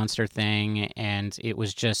two-headed monster thing, and it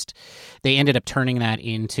was just, they ended up turning that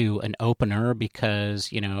into an opener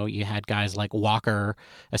because, you had guys like Walker,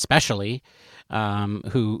 especially,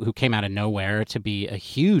 who came out of nowhere to be a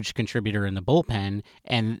huge contributor in the bullpen,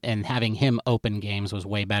 and having him open games was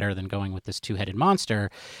way better than going with this two-headed monster,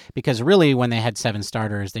 because really when they had 7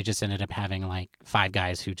 starters, they just ended up having 5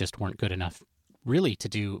 guys who just weren't good enough really to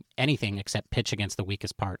do anything except pitch against the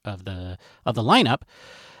weakest part of the lineup.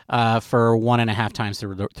 For 1.5 times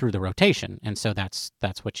through the rotation, and so that's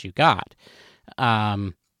what you got.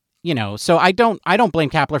 So I don't blame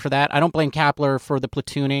Kapler for that. I don't blame Kapler for the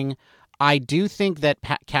platooning. I do think that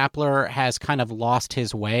Kapler has kind of lost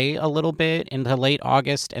his way a little bit into late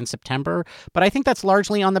August and September, but I think that's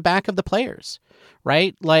largely on the back of the players,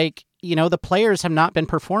 right? The players have not been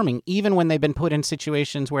performing even when they've been put in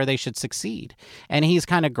situations where they should succeed. And he's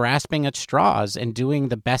kind of grasping at straws and doing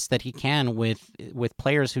the best that he can with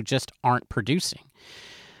players who just aren't producing.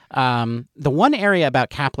 The one area about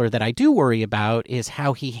Kapler that I do worry about is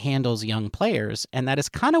how he handles young players. And that is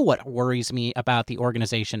kind of what worries me about the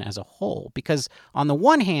organization as a whole. Because on the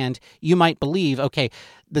one hand, you might believe, okay,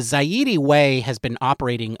 the Zaidi way has been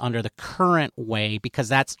operating under the current way because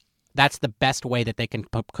that's the best way that they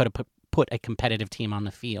could put a competitive team on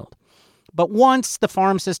the field. But once the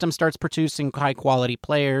farm system starts producing high-quality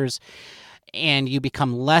players and you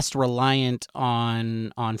become less reliant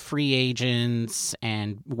on free agents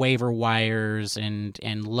and waiver wires and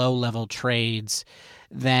low-level trades,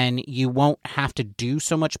 then you won't have to do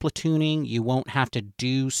so much platooning. You won't have to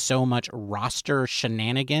do so much roster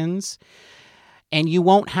shenanigans. And you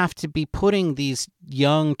won't have to be putting these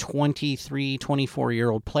young 23,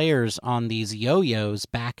 24-year-old players on these yo-yos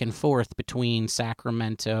back and forth between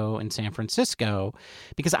Sacramento and San Francisco,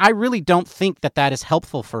 because I really don't think that is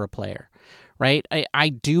helpful for a player, right? I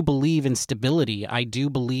do believe in stability. I do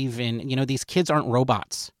believe in, these kids aren't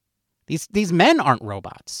robots. These men aren't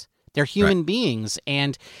robots. They're human beings,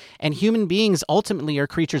 and human beings ultimately are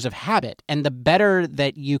creatures of habit. And the better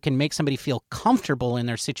that you can make somebody feel comfortable in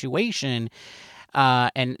their situation,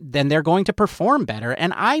 and then they're going to perform better.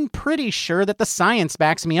 And I'm pretty sure that the science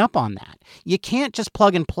backs me up on that. You can't just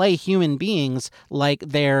plug and play human beings like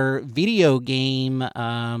they're video game,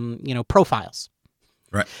 profiles.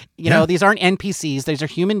 Right. These aren't NPCs. These are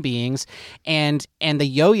human beings, and the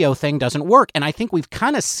yo-yo thing doesn't work. And I think we've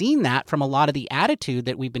kind of seen that from a lot of the attitude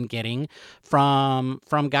that we've been getting from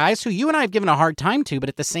guys who you and I have given a hard time to, but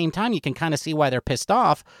at the same time, you can kind of see why they're pissed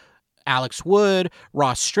off. Alex Wood,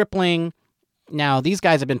 Ross Stripling. Now, these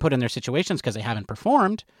guys have been put in their situations because they haven't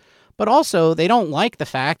performed, but also they don't like the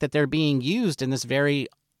fact that they're being used in this very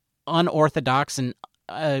unorthodox and,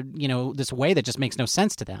 this way that just makes no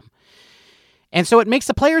sense to them. And so it makes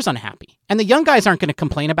the players unhappy. And the young guys aren't going to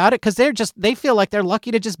complain about it because they feel like they're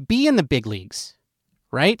lucky to just be in the big leagues,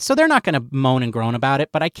 right? So they're not going to moan and groan about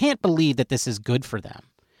it, but I can't believe that this is good for them.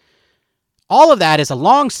 All of that is a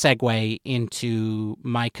long segue into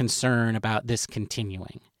my concern about this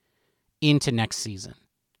continuing into next season,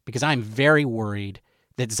 because I'm very worried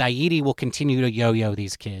that Zaidi will continue to yo-yo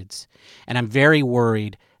these kids, and I'm very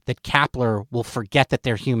worried that Kapler will forget that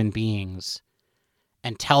they're human beings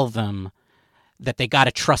and tell them that they got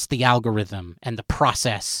to trust the algorithm and the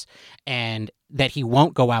process, and that he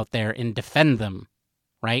won't go out there and defend them,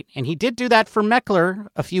 right? And he did do that for Meckler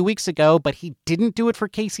a few weeks ago, but he didn't do it for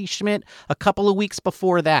Casey Schmidt a couple of weeks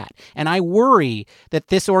before that. And I worry that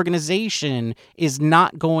this organization is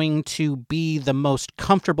not going to be the most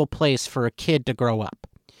comfortable place for a kid to grow up.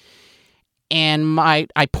 And I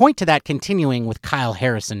point to that continuing with Kyle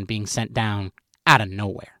Harrison being sent down out of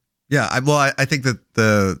nowhere. Yeah, I think that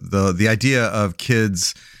the idea of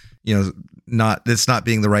kids, it's not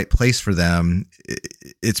being the right place for them,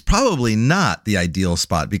 it's probably not the ideal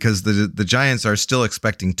spot, because the Giants are still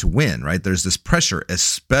expecting to win, right? There's this pressure,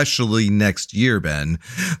 especially next year, Ben.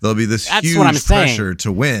 There'll be this huge pressure to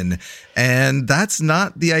win, and that's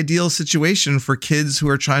not the ideal situation for kids who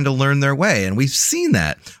are trying to learn their way. And we've seen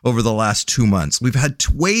that over the last 2 months. We've had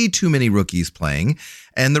way too many rookies playing,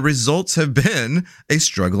 and the results have been a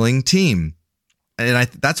struggling team. And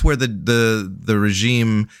that's where the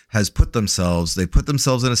regime has put themselves. They put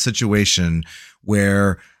themselves in a situation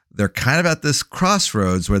where they're kind of at this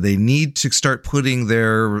crossroads where they need to start putting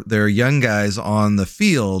their young guys on the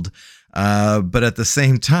field, but at the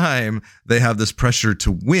same time they have this pressure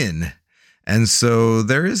to win. And so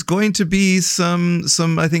there is going to be some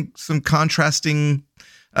contrasting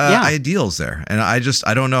ideals there. And I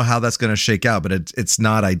don't know how that's going to shake out, but it's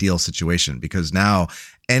not ideal situation, because now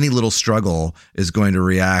any little struggle is going to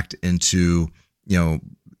react into,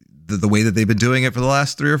 the way that they've been doing it for the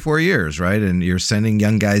last 3 or 4 years, right? And you're sending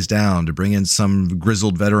young guys down to bring in some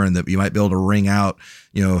grizzled veteran that you might be able to wring out,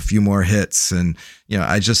 a few more hits. And,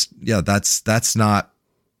 that's not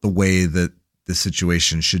the way that the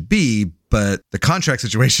situation should be. But the contract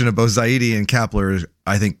situation of both Zaidi and Kapler,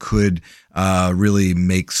 I think, could really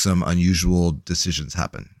make some unusual decisions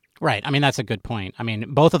happen. Right. I mean, that's a good point. I mean,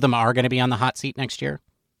 both of them are going to be on the hot seat next year,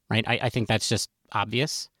 right? I think that's just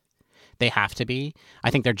obvious. They have to be.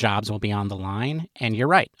 I think their jobs will be on the line. And you're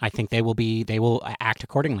right. I think they will act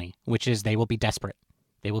accordingly, which is they will be desperate.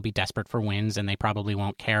 They will be desperate for wins, and they probably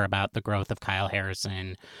won't care about the growth of Kyle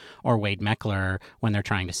Harrison or Wade Meckler when they're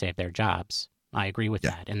trying to save their jobs. I agree with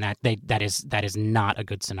that. And that is not a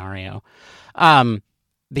good scenario.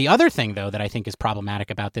 The other thing, though, that I think is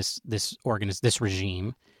problematic about this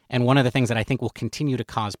regime, and one of the things that I think will continue to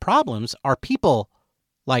cause problems, are people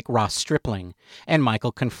like Ross Stripling and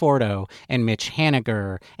Michael Conforto and Mitch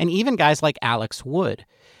Haniger, and even guys like Alex Wood.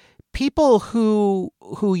 People who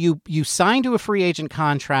you sign to a free agent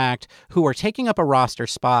contract, who are taking up a roster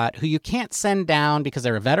spot, who you can't send down because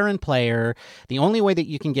they're a veteran player. The only way that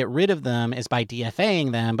you can get rid of them is by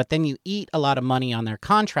DFAing them, but then you eat a lot of money on their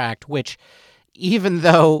contract, which even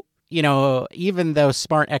though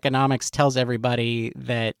smart economics tells everybody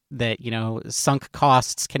that sunk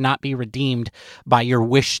costs cannot be redeemed by your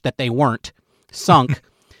wish that they weren't sunk,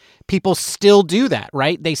 people still do that,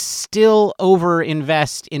 right? They still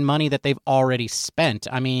overinvest in money that they've already spent.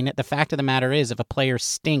 I mean, the fact of the matter is, if a player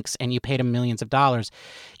stinks and you paid him millions of dollars,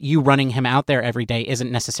 you running him out there every day isn't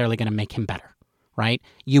necessarily going to make him better, right?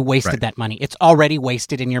 You wasted Right. that money. It's already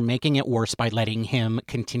wasted, and you're making it worse by letting him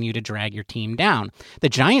continue to drag your team down. The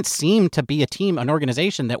Giants seem to be an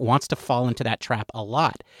organization that wants to fall into that trap a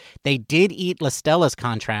lot. They did eat LaStella's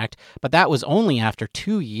contract, but that was only after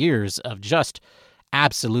 2 years of just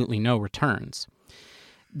absolutely no returns.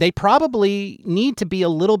 They probably need to be a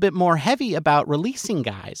little bit more heavy about releasing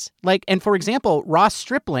guys. And for example, Ross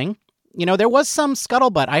Stripling, there was some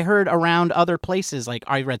scuttlebutt I heard around other places. Like,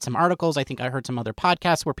 I read some articles, I think I heard some other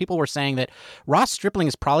podcasts where people were saying that Ross Stripling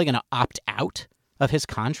is probably going to opt out of his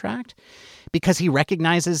contract because he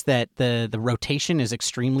recognizes that the rotation is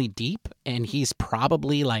extremely deep, and he's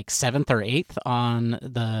probably like 7th or 8th on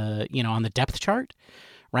the depth chart.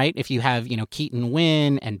 Right? If you have, Keaton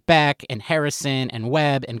Wynn and Beck and Harrison and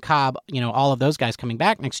Webb and Cobb, all of those guys coming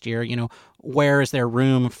back next year, where is there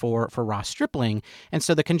room for Ross Stripling? And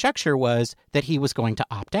so the conjecture was that he was going to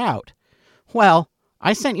opt out. Well,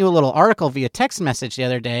 I sent you a little article via text message the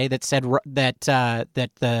other day that said that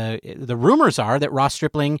the rumors are that Ross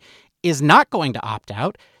Stripling is not going to opt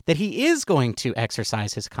out, that he is going to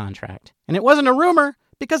exercise his contract. And it wasn't a rumor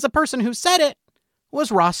because the person who said it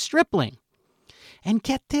was Ross Stripling. And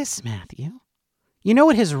get this, Matthew. You know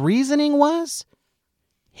what his reasoning was?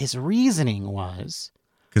 His reasoning was...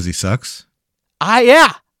 Because he sucks?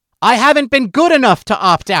 I haven't been good enough to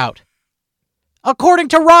opt out. According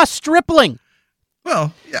to Ross Stripling.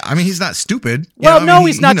 Well, yeah, I mean, he's not stupid.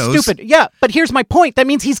 He's not stupid. Yeah, but here's my point. That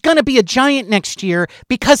means he's going to be a Giant next year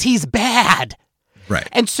because he's bad. Right.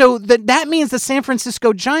 And so that means the San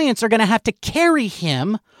Francisco Giants are going to have to carry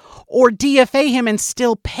him or DFA him and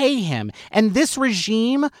still pay him. And this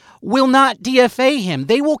regime will not DFA him.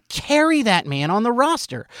 They will carry that man on the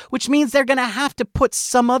roster, which means they're going to have to put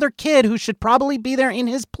some other kid who should probably be there in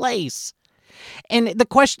his place. And the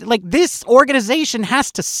question, this organization has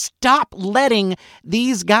to stop letting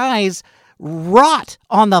these guys rot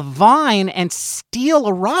on the vine and steal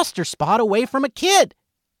a roster spot away from a kid.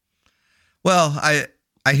 Well,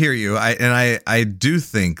 I hear you. I do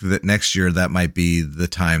think that next year that might be the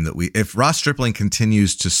time that if Ross Stripling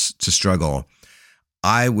continues to struggle,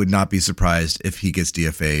 I would not be surprised if he gets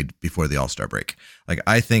DFA'd before the All-Star break.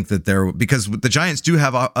 I think that because the Giants do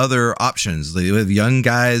have other options. They have young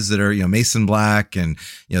guys that are, Mason Black and,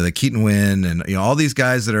 the Keaton Wynn and, all these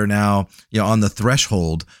guys that are now, on the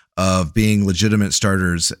threshold of being legitimate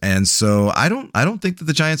starters. And so I don't think that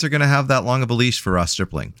the Giants are going to have that long of a leash for Ross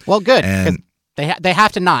Stripling. Well, good. And They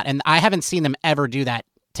have to not, and I haven't seen them ever do that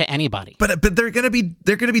to anybody. But they're gonna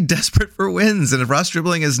be desperate for wins, and if Ross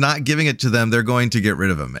Stripling is not giving it to them, they're going to get rid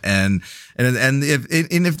of him. And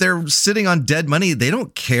if they're sitting on dead money, they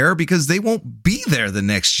don't care because they won't be there the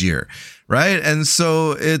next year, right? And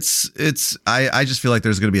so I just feel like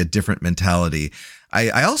there's going to be a different mentality.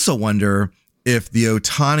 I also wonder if the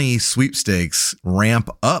Ohtani sweepstakes ramp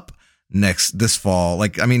up this fall.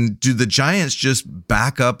 Do the Giants just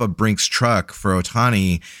back up a Brinks truck for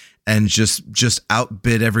Ohtani and just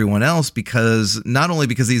outbid everyone else not only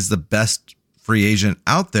because he's the best free agent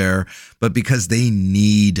out there, but because they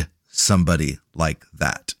need somebody like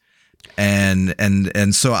that.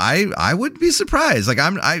 And so I would be surprised. We're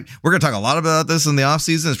going to talk a lot about this in the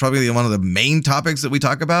offseason. It's probably one of the main topics that we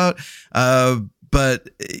talk about. But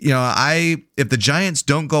if the Giants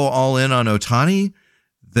don't go all in on Ohtani,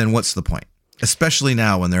 then what's the point? Especially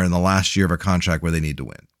now when they're in the last year of a contract where they need to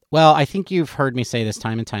win. Well, I think you've heard me say this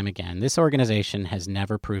time and time again. This organization has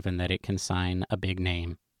never proven that it can sign a big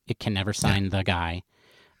name. It can never sign the guy.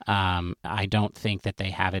 I don't think that they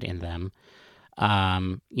have it in them.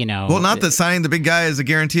 Well, not that signing the big guy is a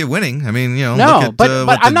guarantee of winning. I mean, no, look at but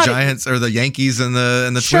what I'm the not, Giants or the Yankees and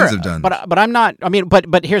the sure, Twins have done. But I'm not. I mean,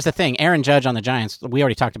 but here's the thing: Aaron Judge on the Giants. We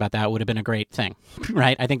already talked about that. Would have been a great thing,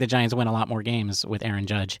 right? I think the Giants win a lot more games with Aaron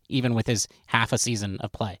Judge, even with his half a season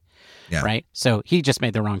of play. Yeah. Right. So he just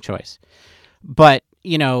made the wrong choice. But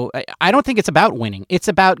I don't think it's about winning. It's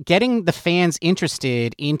about getting the fans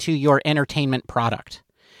interested into your entertainment product.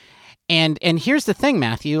 And here's the thing,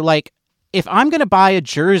 Matthew. If I'm going to buy a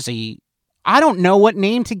jersey, I don't know what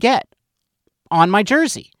name to get on my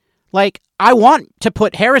jersey. I want to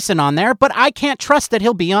put Harrison on there, but I can't trust that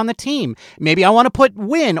he'll be on the team. Maybe I want to put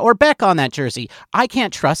Wynn or Beck on that jersey. I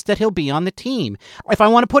can't trust that he'll be on the team. If I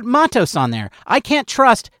want to put Matos on there, I can't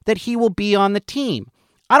trust that he will be on the team.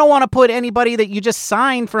 I don't want to put anybody that you just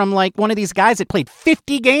signed from one of these guys that played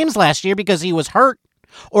 50 games last year because he was hurt.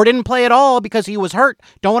 Or didn't play at all because he was hurt.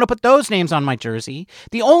 Don't want to put those names on my jersey.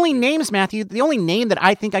 The only names, Matthew, the only name that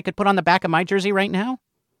I think I could put on the back of my jersey right now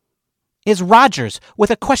is Rodgers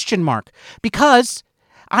with a question mark. Because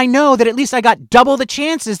I know that at least I got double the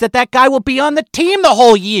chances that guy will be on the team the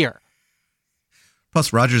whole year.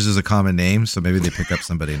 Plus, Rogers is a common name, so maybe they pick up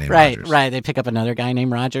somebody named Right, Rogers. right. They pick up another guy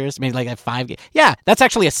named Rogers. Maybe like a 5. Yeah, that's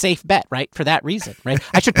actually a safe bet, right? For that reason, right?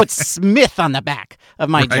 I should put Smith on the back of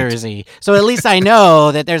my jersey, so at least I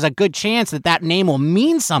know that there's a good chance that that name will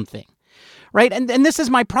mean something. Right. And this is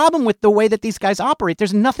my problem with the way that these guys operate.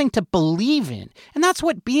 There's nothing to believe in. And that's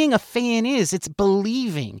what being a fan is. It's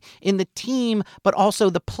believing in the team, but also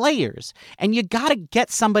the players. And you got to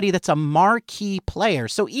get somebody that's a marquee player.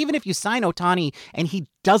 So even if you sign Ohtani and he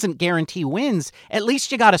doesn't guarantee wins, at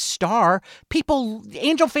least you got a star.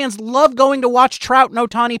 Angel fans love going to watch Trout and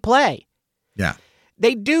Ohtani play. Yeah.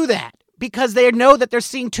 They do that because they know that they're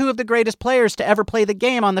seeing two of the greatest players to ever play the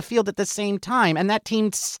game on the field at the same time. And that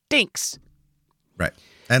team stinks. Right.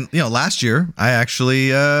 And, last year I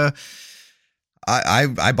actually, I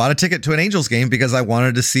bought a ticket to an Angels game because I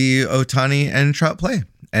wanted to see Ohtani and Trout play.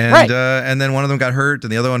 And, and then one of them got hurt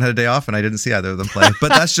and the other one had a day off and I didn't see either of them play, but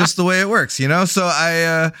that's just the way it works, So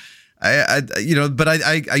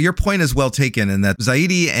your point is well taken in that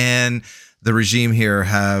Zaidi and the regime here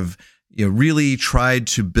have, really tried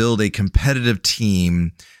to build a competitive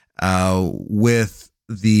team, without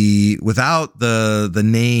the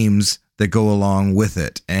names that go along with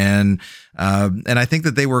it. And I think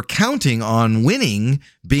that they were counting on winning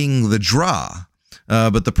being the draw.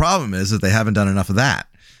 But the problem is that they haven't done enough of that.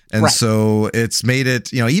 And so it's made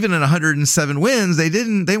it, even in 107 wins,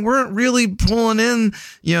 they weren't really pulling in,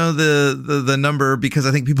 the number, because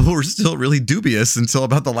I think people were still really dubious until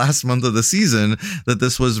about the last month of the season that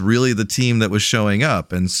this was really the team that was showing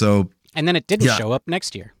up. And then it didn't show up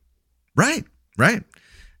next year. Right.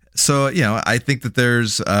 So, I think that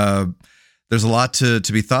there's a lot to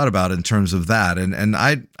be thought about in terms of that. And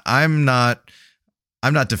I'm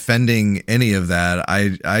not defending any of that.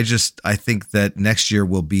 I think that next year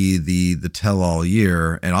will be the tell-all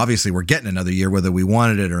year. And obviously we're getting another year, whether we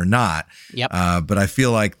wanted it or not. Yep. But I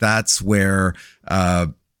feel like that's where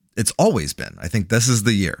it's always been. I think this is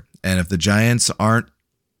the year. And if the Giants aren't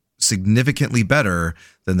significantly better,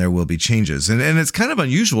 then there will be changes. And it's kind of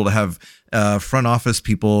unusual to have front office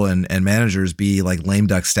people and managers be like lame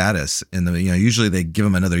duck status in the, usually they give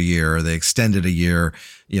them another year or they extended a year,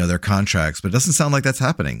 their contracts, but it doesn't sound like that's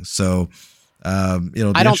happening. So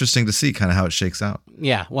it'll be interesting to see kind of how it shakes out.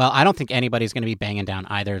 Yeah. Well, I don't think anybody's going to be banging down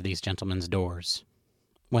either of these gentlemen's doors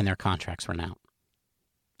when their contracts run out.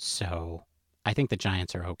 So I think the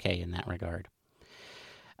Giants are okay in that regard.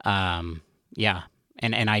 Yeah.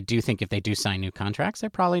 And I do think if they do sign new contracts, they're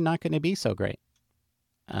probably not going to be so great,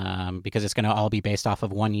 because it's going to all be based off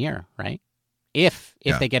of 1 year, right? If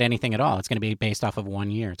they get anything at all, it's going to be based off of 1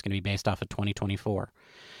 year. It's going to be based off of 2024.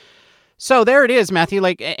 So there it is, Matthew.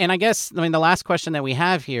 And I guess the last question that we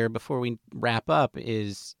have here before we wrap up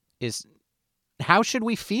is how should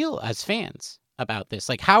we feel as fans about this?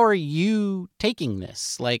 How are you taking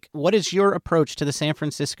this? What is your approach to the San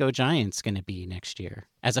Francisco Giants going to be next year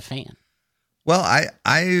as a fan? Well,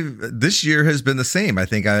 this year has been the same. I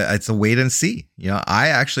think it's a wait and see. I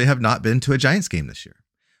actually have not been to a Giants game this year,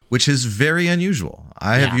 which is very unusual.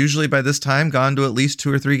 I have usually by this time gone to at least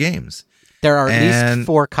 2 or 3 games. There are at least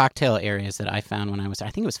 4 cocktail areas that I found when I was there.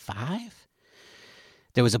 I think it was 5.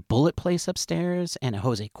 There was a Bullet place upstairs and a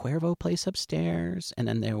Jose Cuervo place upstairs. And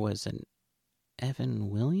then there was an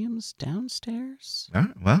Evan Williams downstairs.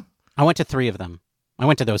 Well, I went to 3 of them. I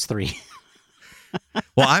went to those 3.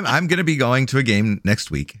 Well, I'm going to be going to a game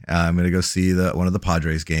next week. I'm going to go see one of the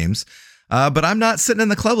Padres games, but I'm not sitting in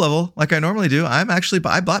the club level like I normally do. I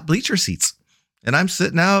bought bleacher seats, and I'm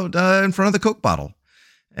sitting out in front of the Coke bottle,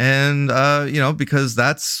 and because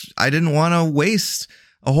I didn't want to waste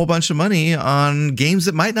a whole bunch of money on games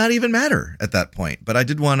that might not even matter at that point. But I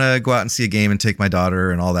did want to go out and see a game and take my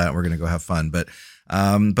daughter and all that. We're going to go have fun, but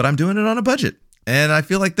I'm doing it on a budget. And I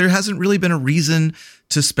feel like there hasn't really been a reason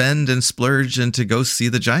to spend and splurge and to go see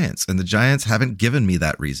the Giants. And the Giants haven't given me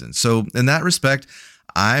that reason. So in that respect,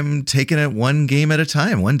 I'm taking it one game at a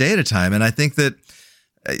time, one day at a time. And I think that,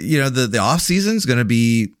 the off season is going to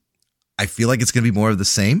be, I feel like it's going to be more of the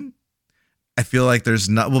same. I feel like there's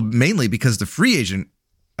not, well, mainly because the free agent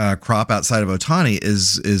crop outside of Ohtani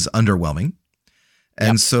is underwhelming.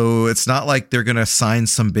 And so it's not like they're going to sign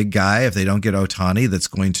some big guy if they don't get Ohtani that's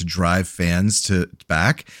going to drive fans to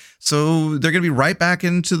back. So they're going to be right back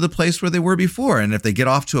into the place where they were before. And if they get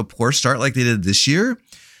off to a poor start like they did this year,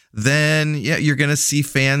 then you're going to see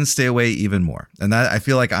fans stay away even more. And that, I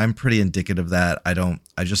feel like I'm pretty indicative of that.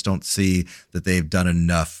 I just don't see that they've done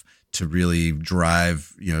enough to really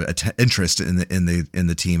drive, interest in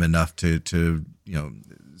the team enough to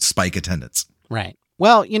spike attendance. Right.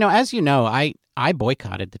 Well, as you know, I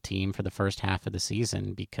boycotted the team for the first half of the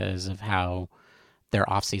season because of how their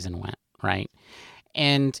offseason went, right?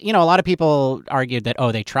 And, a lot of people argued that,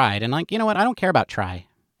 they tried. And like, you know what? I don't care about try.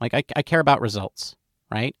 Like, I care about results,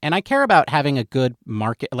 right? And I care about having a good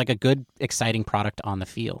market, like a good, exciting product on the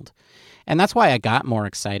field. And that's why I got more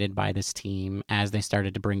excited by this team as they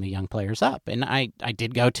started to bring the young players up. And I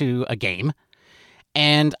did go to a game,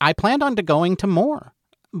 and I planned on going to more.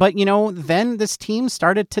 But, then this team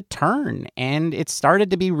started to turn, and it started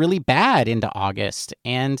to be really bad into August.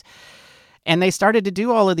 And they started to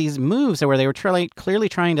do all of these moves where they were clearly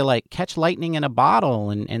trying to like catch lightning in a bottle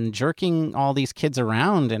and jerking all these kids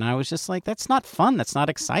around. And I was just like, that's not fun. That's not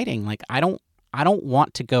exciting. Like, I don't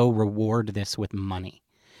want to go reward this with money.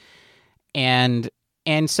 And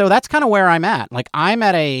so that's kind of where I'm at. Like, I'm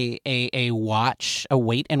at a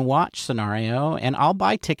wait and watch scenario, and I'll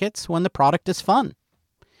buy tickets when the product is fun.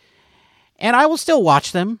 And I will still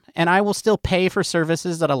watch them, and I will still pay for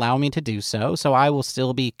services that allow me to do so. So I will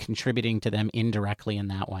still be contributing to them indirectly in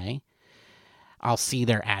that way. I'll see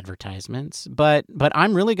their advertisements, but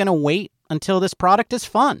I'm really going to wait until this product is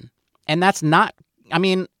fun. And that's not,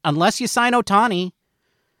 unless you sign Ohtani,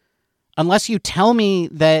 unless you tell me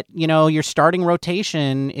that, your starting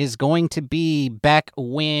rotation is going to be Beck,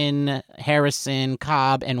 Wynn, Harrison,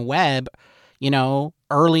 Cobb, and Webb,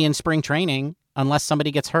 early in spring training, unless somebody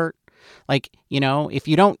gets hurt. Like, if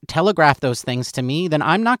you don't telegraph those things to me, then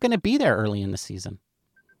I'm not going to be there early in the season.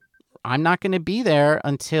 I'm not going to be there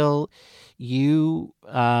until you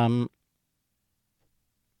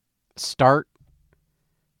start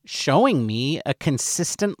showing me a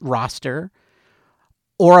consistent roster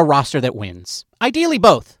or a roster that wins. Ideally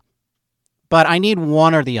both, but I need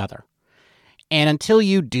one or the other. And until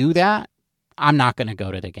you do that, I'm not going to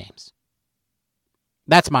go to the games.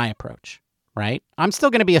 That's my approach. Right? I'm still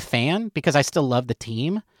going to be a fan because I still love the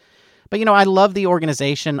team. But, I love the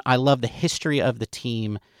organization. I love the history of the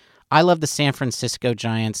team. I love the San Francisco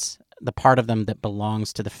Giants, the part of them that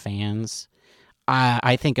belongs to the fans.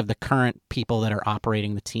 I think of the current people that are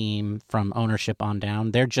operating the team from ownership on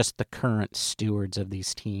down. They're just the current stewards of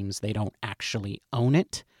these teams. They don't actually own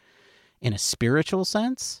it in a spiritual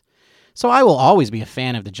sense. So I will always be a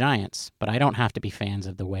fan of the Giants, but I don't have to be fans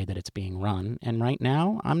of the way that it's being run. And right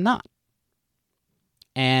now, I'm not.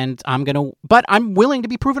 And but I'm willing to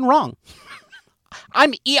be proven wrong.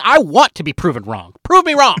 I want to be proven wrong. Prove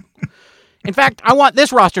me wrong. In fact, I want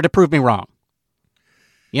this roster to prove me wrong.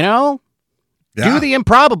 Yeah. Do the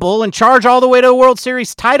improbable and charge all the way to the World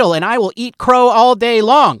Series title, and I will eat crow all day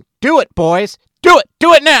long. Do it, boys. Do it.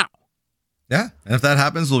 Do it now. Yeah. And if that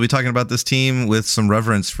happens, we'll be talking about this team with some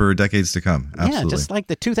reverence for decades to come. Absolutely. Yeah, just like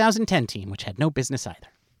the 2010 team, which had no business either.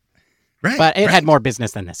 Right. But it had more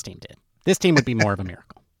business than this team did. This team would be more of a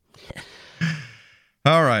miracle.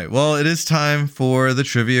 All right. Well, it is time for the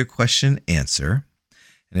trivia question answer.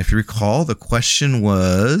 And if you recall, the question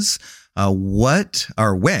was when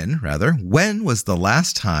was the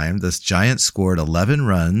last time this Giant scored 11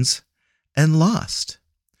 runs and lost?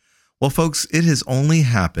 Well, folks, it has only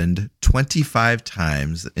happened 25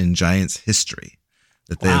 times in Giants history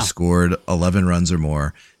that they have scored 11 runs or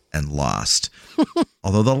more and lost.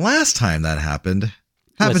 Although the last time that happened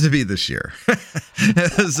to be this year.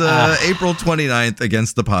 It was April 29th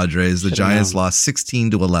against the Padres. The Giants lost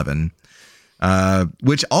 16-11,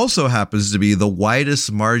 which also happens to be the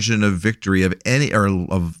widest margin of victory of any, or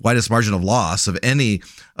of widest margin of loss of any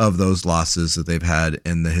of those losses that they've had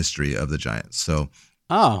in the history of the Giants. So,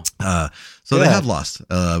 they have lost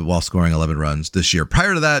while scoring 11 runs this year.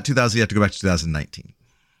 Prior to that, you have to go back to 2019.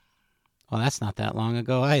 Well, that's not that long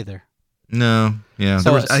ago either. No, yeah.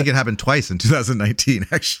 So, I think it happened twice in 2019,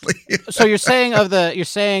 actually. So you're saying of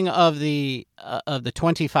the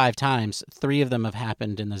 25 times, 3 of them have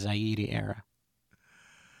happened in the Zaidi era.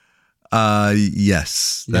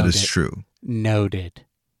 Yes, that is true. Noted.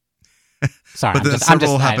 Sorry, but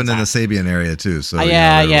several happened in the Sabian area too. So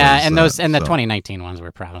and the 2019 ones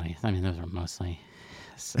were probably. I mean, those were mostly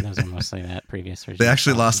that previous. They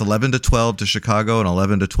actually lost 11-12 to Chicago and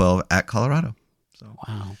 11-12 at Colorado. So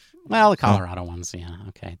wow. Well, the Colorado ones, yeah,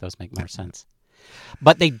 okay, those make more sense.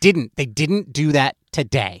 But they didn't do that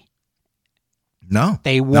today. No.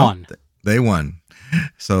 They won. No, they won.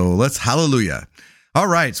 So let's hallelujah. All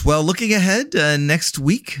right. Well, looking ahead, next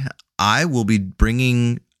week, I will be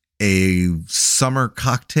bringing a summer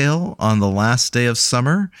cocktail on the last day of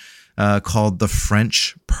summer called the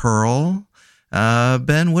French Pearl.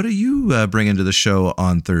 Ben, what are you bringing to the show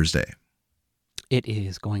on Thursday? It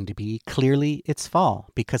is going to be Clearly It's Fall,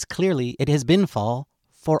 because clearly it has been fall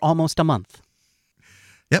for almost a month.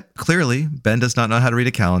 Yep, clearly Ben does not know how to read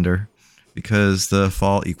a calendar because the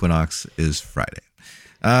fall equinox is Friday.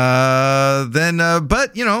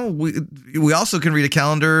 But we also can read a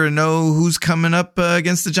calendar and know who's coming up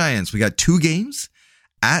against the Giants. We got 2 games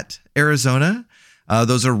at Arizona.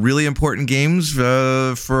 Those are really important games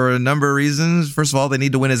for a number of reasons. First of all, they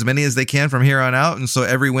need to win as many as they can from here on out, and so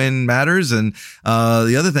every win matters. And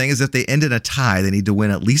the other thing is, if they end in a tie, they need to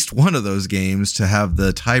win at least one of those games to have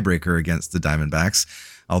the tiebreaker against the Diamondbacks.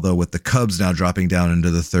 Although with the Cubs now dropping down into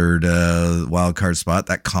the 3rd wild card spot,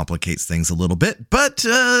 that complicates things a little bit. But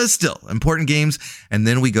still, important games. And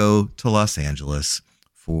then we go to Los Angeles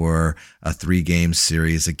for a 3-game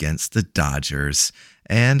series against the Dodgers.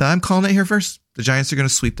 And I'm calling it here first. The Giants are going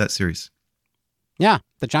to sweep that series. Yeah,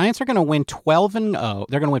 the Giants are going to win 12-0.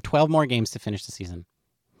 They're going to win 12 more games to finish the season.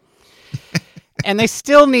 And they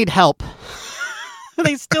still need help.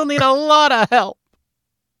 They still need a lot of help.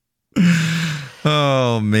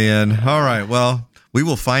 Oh, man. All right. Well, we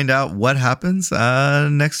will find out what happens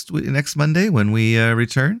next Monday when we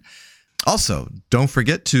return. Also, don't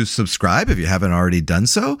forget to subscribe if you haven't already done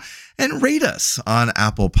so, and rate us on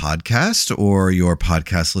Apple Podcast or your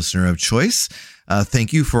podcast listener of choice.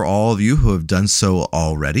 Thank you for all of you who have done so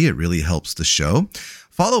already. It really helps the show.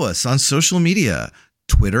 Follow us on social media,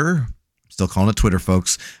 Twitter. Still calling it Twitter,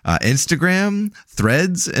 folks. Instagram,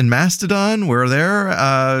 Threads, and Mastodon. We're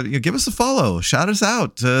there. Give us a follow. Shout us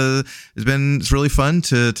out. It's really fun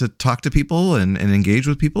to talk to people and engage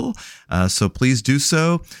with people. So please do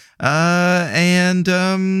so. And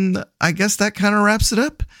I guess that kind of wraps it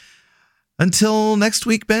up. Until next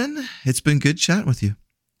week, Ben, it's been good chatting with you.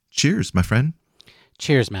 Cheers, my friend.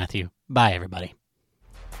 Cheers, Matthew. Bye, everybody.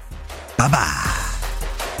 Bye-bye.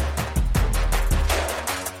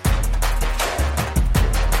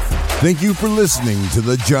 Thank you for listening to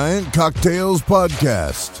the Giant Cocktails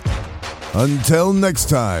Podcast. Until next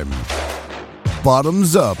time,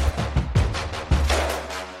 bottoms up.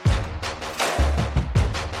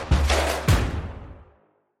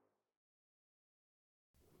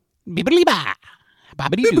 Bibbidi ba.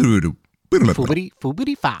 Bobbidi doo.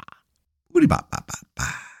 Foobity fa.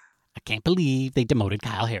 I can't believe they demoted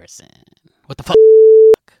Kyle Harrison. What the fuck?